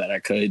car so that I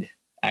could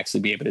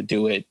actually be able to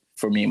do it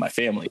for me and my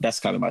family.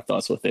 That's kind of my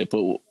thoughts with it.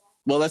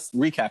 But let's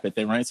recap it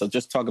then, right? So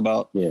just talk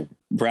about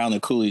Brown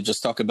and Cooley.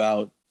 Just talk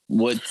about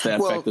what's the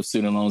effect of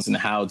student loans and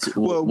how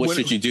what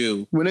should you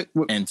do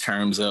in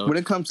terms of when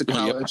it comes to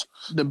college.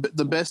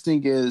 The best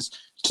thing is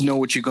to know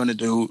what you're going to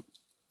do,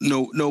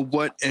 know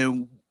what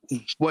and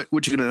what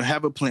you're gonna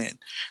have a plan.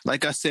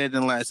 Like I said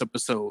in the last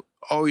episode,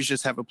 always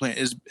just have a plan.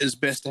 It's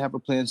best to have a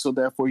plan, so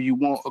therefore you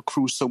won't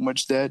accrue so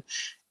much debt.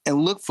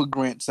 And look for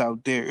grants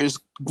out there. There's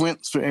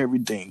grants for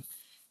everything.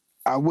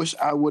 I wish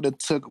I would have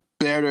took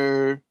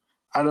better,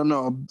 I don't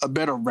know, a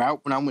better route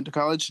when I went to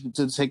college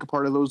to take a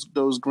part of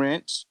those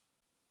grants.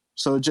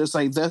 So just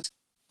like that.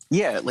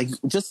 Yeah, like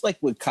just like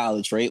with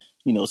college, right?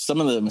 You know,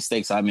 some of the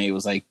mistakes I made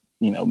was like,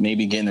 you know,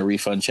 maybe getting a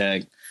refund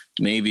check,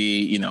 maybe,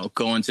 you know,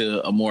 going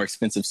to a more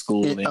expensive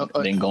school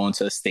than going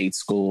to a state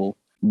school,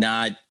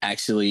 not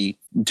actually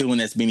doing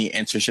as many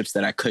internships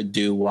that I could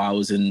do while I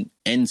was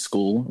in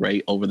school,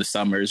 right, over the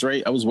summers,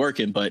 right? I was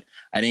working, but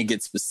I didn't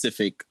get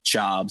specific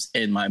jobs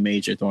in my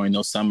major during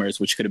those summers,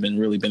 which could have been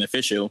really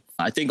beneficial.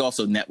 I think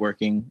also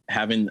networking,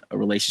 having a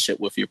relationship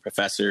with your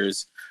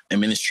professors,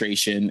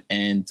 administration,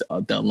 and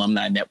the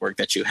alumni network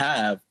that you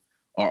have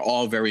are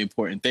all very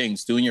important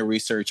things. Doing your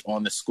research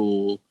on the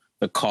school,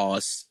 the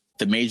costs,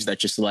 the major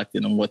that you're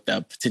selecting, and what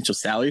the potential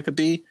salary could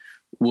be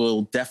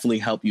will definitely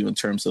help you in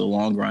terms of the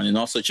long run. And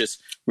also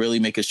just really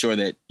making sure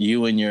that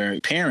you and your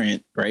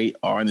parent, right,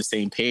 are on the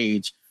same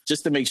page,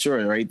 just to make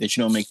sure, right, that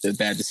you don't make the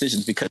bad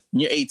decisions. Because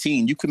when you're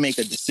 18, you can make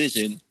a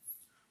decision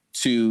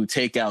to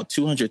take out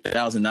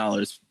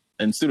 $200,000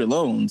 in student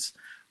loans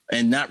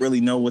and not really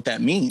know what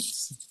that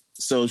means.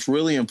 So it's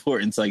really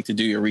important to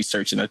do your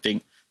research. And I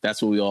think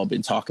that's what we all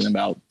been talking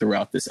about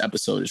throughout this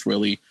episode, is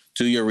really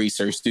do your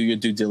research, do your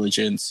due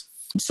diligence,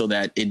 so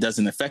that it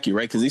doesn't affect you,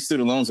 right? Because these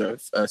student loans are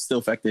still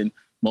affecting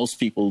most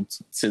people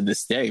to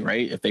this day,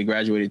 right? If they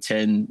graduated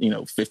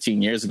 10,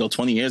 15 years ago,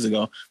 20 years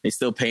ago, they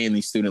still paying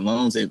these student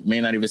loans. It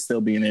may not even still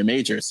be in their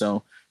major.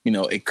 So,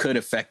 it could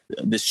affect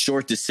this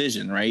short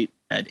decision, right?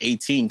 At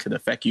 18 could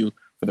affect you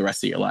for the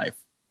rest of your life.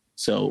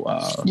 So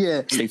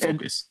stay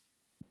focused.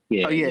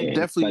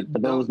 Definitely. Like, for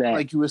those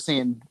like you were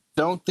saying,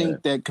 don't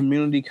think that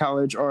community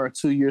college or a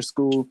 2-year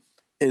school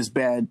is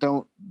bad.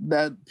 That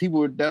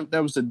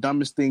was the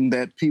dumbest thing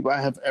that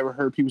I have ever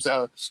heard people say,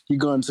 oh, you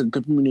go into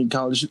community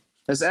college.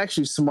 It's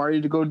actually smarter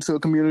to go to a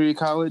community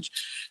college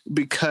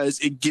because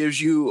it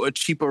gives you a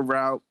cheaper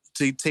route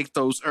to take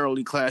those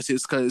early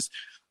classes, because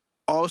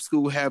all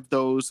school have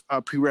those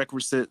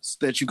prerequisites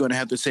that you're going to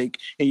have to take,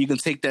 and you can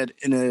take that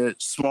in a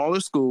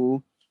smaller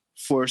school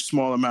for a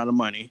small amount of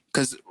money,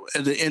 because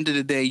at the end of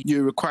the day,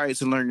 you're required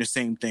to learn the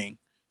same thing.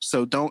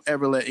 So don't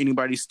ever let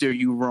anybody steer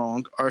you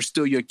wrong or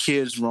steer your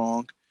kids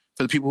wrong.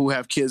 For the people who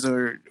have kids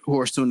who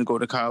are soon to go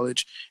to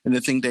college and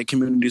to think that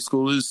community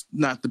school is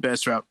not the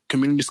best route.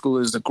 Community school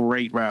is a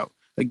great route.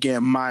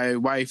 Again, my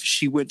wife,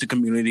 she went to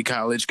community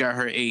college, got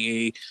her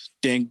AA,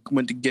 then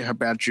went to get her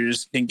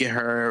bachelor's, then get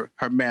her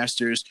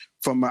master's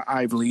from an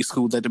Ivy League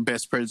school that the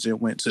best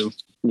president went to.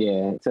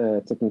 Yeah,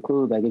 to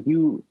conclude, like if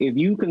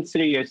you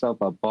consider yourself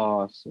a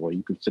boss or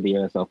you consider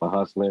yourself a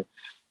hustler,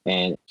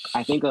 and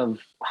I think of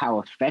how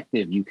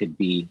effective you could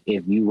be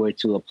if you were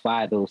to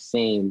apply those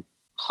same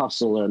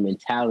hustler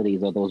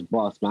mentalities or those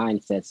boss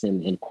mindsets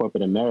in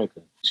corporate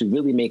America to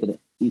really make an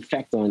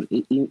effect on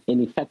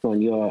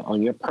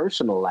your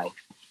personal life,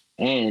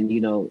 and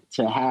to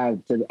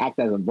act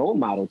as a role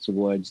model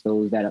towards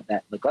those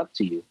that look up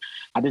to you.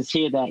 I just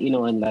hear that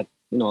a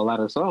lot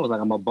of songs like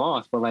I'm a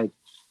boss, but like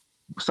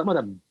some of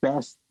the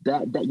best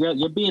that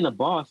you're being a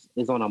boss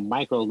is on a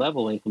micro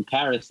level in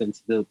comparison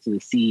to the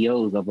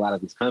CEOs of a lot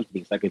of these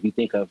companies. Like if you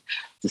think of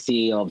the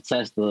CEO of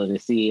Tesla and the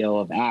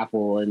CEO of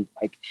Apple, and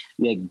like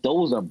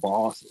those are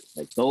bosses.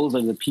 Like those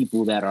are the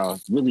people that are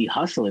really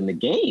hustling the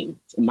game,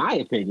 in my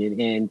opinion.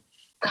 And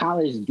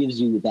college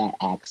gives you that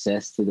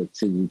access to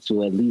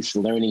at least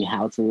learning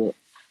how to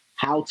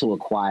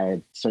acquire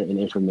certain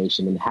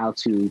information and how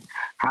to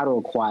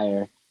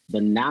acquire the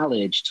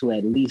knowledge to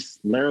at least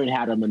learn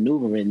how to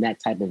maneuver in that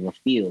type of a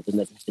field, in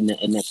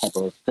that type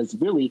of, because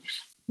really,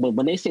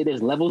 when they say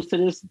there's levels to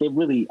this, there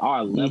really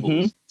are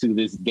levels to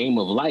this game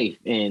of life.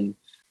 And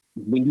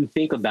when you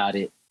think about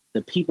it,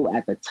 the people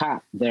at the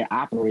top, they're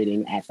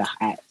operating at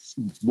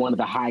one of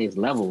the highest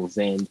levels.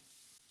 And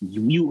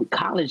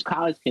college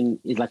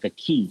is like a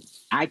key.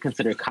 I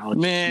consider college.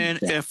 Man,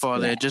 F all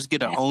that. Just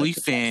get an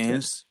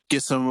OnlyFans.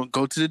 Get some.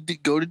 Go to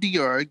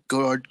DR.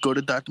 Go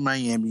to Dr.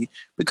 Miami.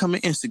 Become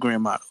an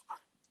Instagram model.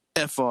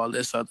 F all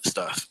this other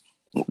stuff.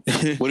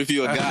 What if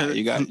you're a guy?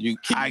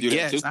 I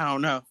guess. That too? I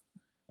don't know.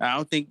 I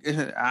don't think.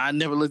 I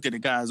never looked at a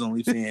guy's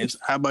OnlyFans.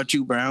 How about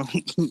you, Brown?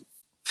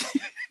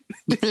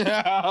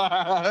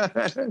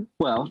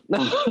 Well,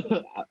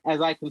 as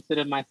I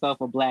consider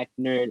myself a black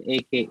nerd,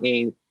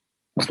 aka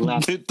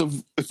black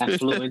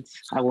affluence,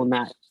 I will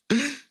not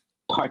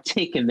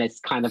partake in this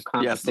kind of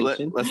conversation.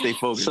 Yes, let's stay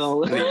focused. So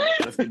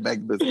let's get back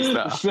to this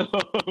stuff. So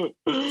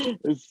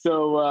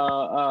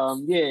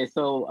this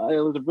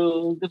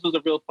was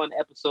a real fun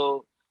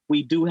episode.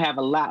 We do have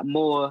a lot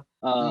more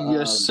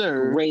yes,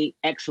 sir. Great,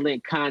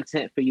 excellent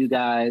content for you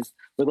guys.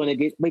 We're going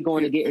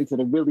to get into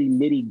the really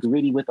nitty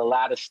gritty with a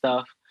lot of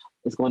stuff.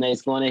 It's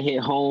gonna hit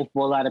home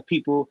for a lot of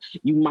people.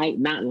 You might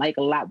not like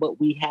a lot what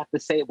we have to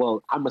say.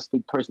 Well, I'm gonna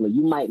speak personally.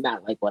 You might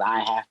not like what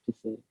I have to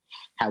say.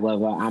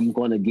 However, I'm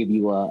gonna give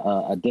you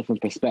a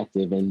different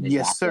perspective, and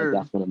yes, sir.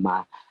 That's one of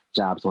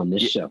jobs on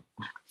this show.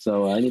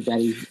 So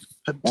anybody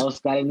else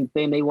got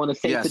anything they want to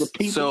say to the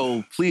people?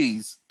 So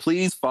please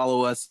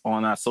follow us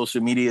on our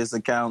social media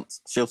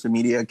accounts,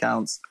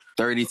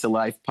 30 to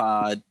Life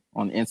Pod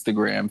on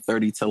Instagram,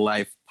 30 to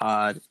Life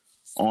Pod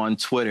on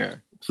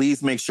Twitter.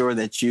 Please make sure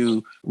that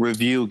you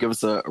give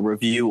us a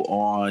review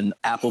on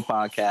Apple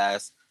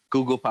Podcasts,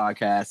 Google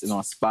Podcasts, and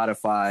on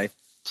Spotify.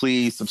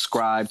 Please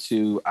subscribe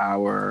to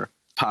our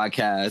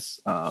podcast.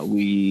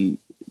 We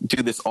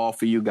do this all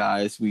for you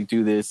guys. We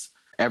do this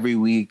every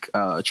week,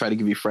 try to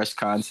give you fresh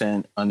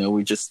content. I know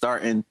we're just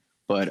starting,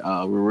 but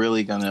we're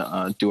really going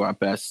to do our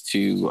best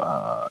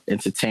to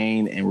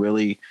entertain and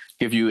really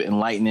give you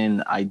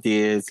enlightening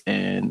ideas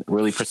and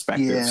really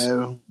perspectives.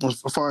 Yeah,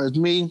 as far as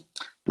me,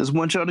 just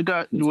want you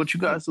guys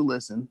to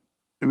listen.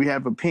 If you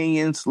have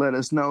opinions, let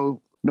us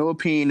know. No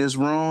opinion is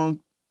wrong.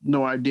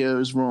 No idea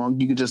is wrong.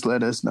 You can just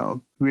let us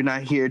know. We're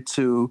not here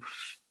to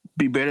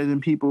be better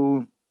than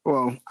people.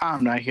 Well,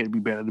 I'm not here to be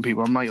better than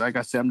people. I'm like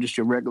I said, I'm just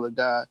your regular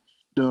guy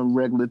doing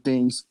regular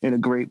things in a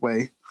great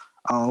way.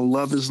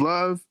 Love is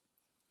love.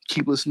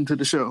 Keep listening to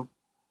the show.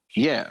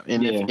 Yeah,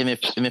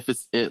 if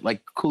it's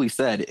like Cooley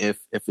said, if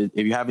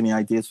you have any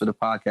ideas for the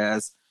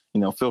podcast,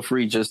 feel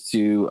free just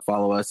to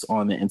follow us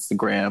on the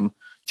Instagram,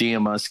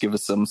 DM us, give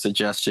us some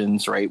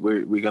suggestions. Right,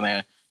 we're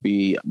gonna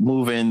be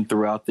moving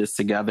throughout this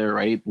together.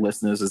 Right,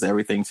 listeners is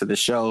everything to the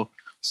show,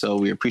 so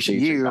we appreciate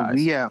you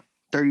guys. Yeah,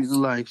 30 to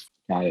Life.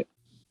 Got it.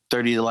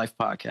 30 to Life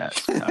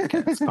podcast.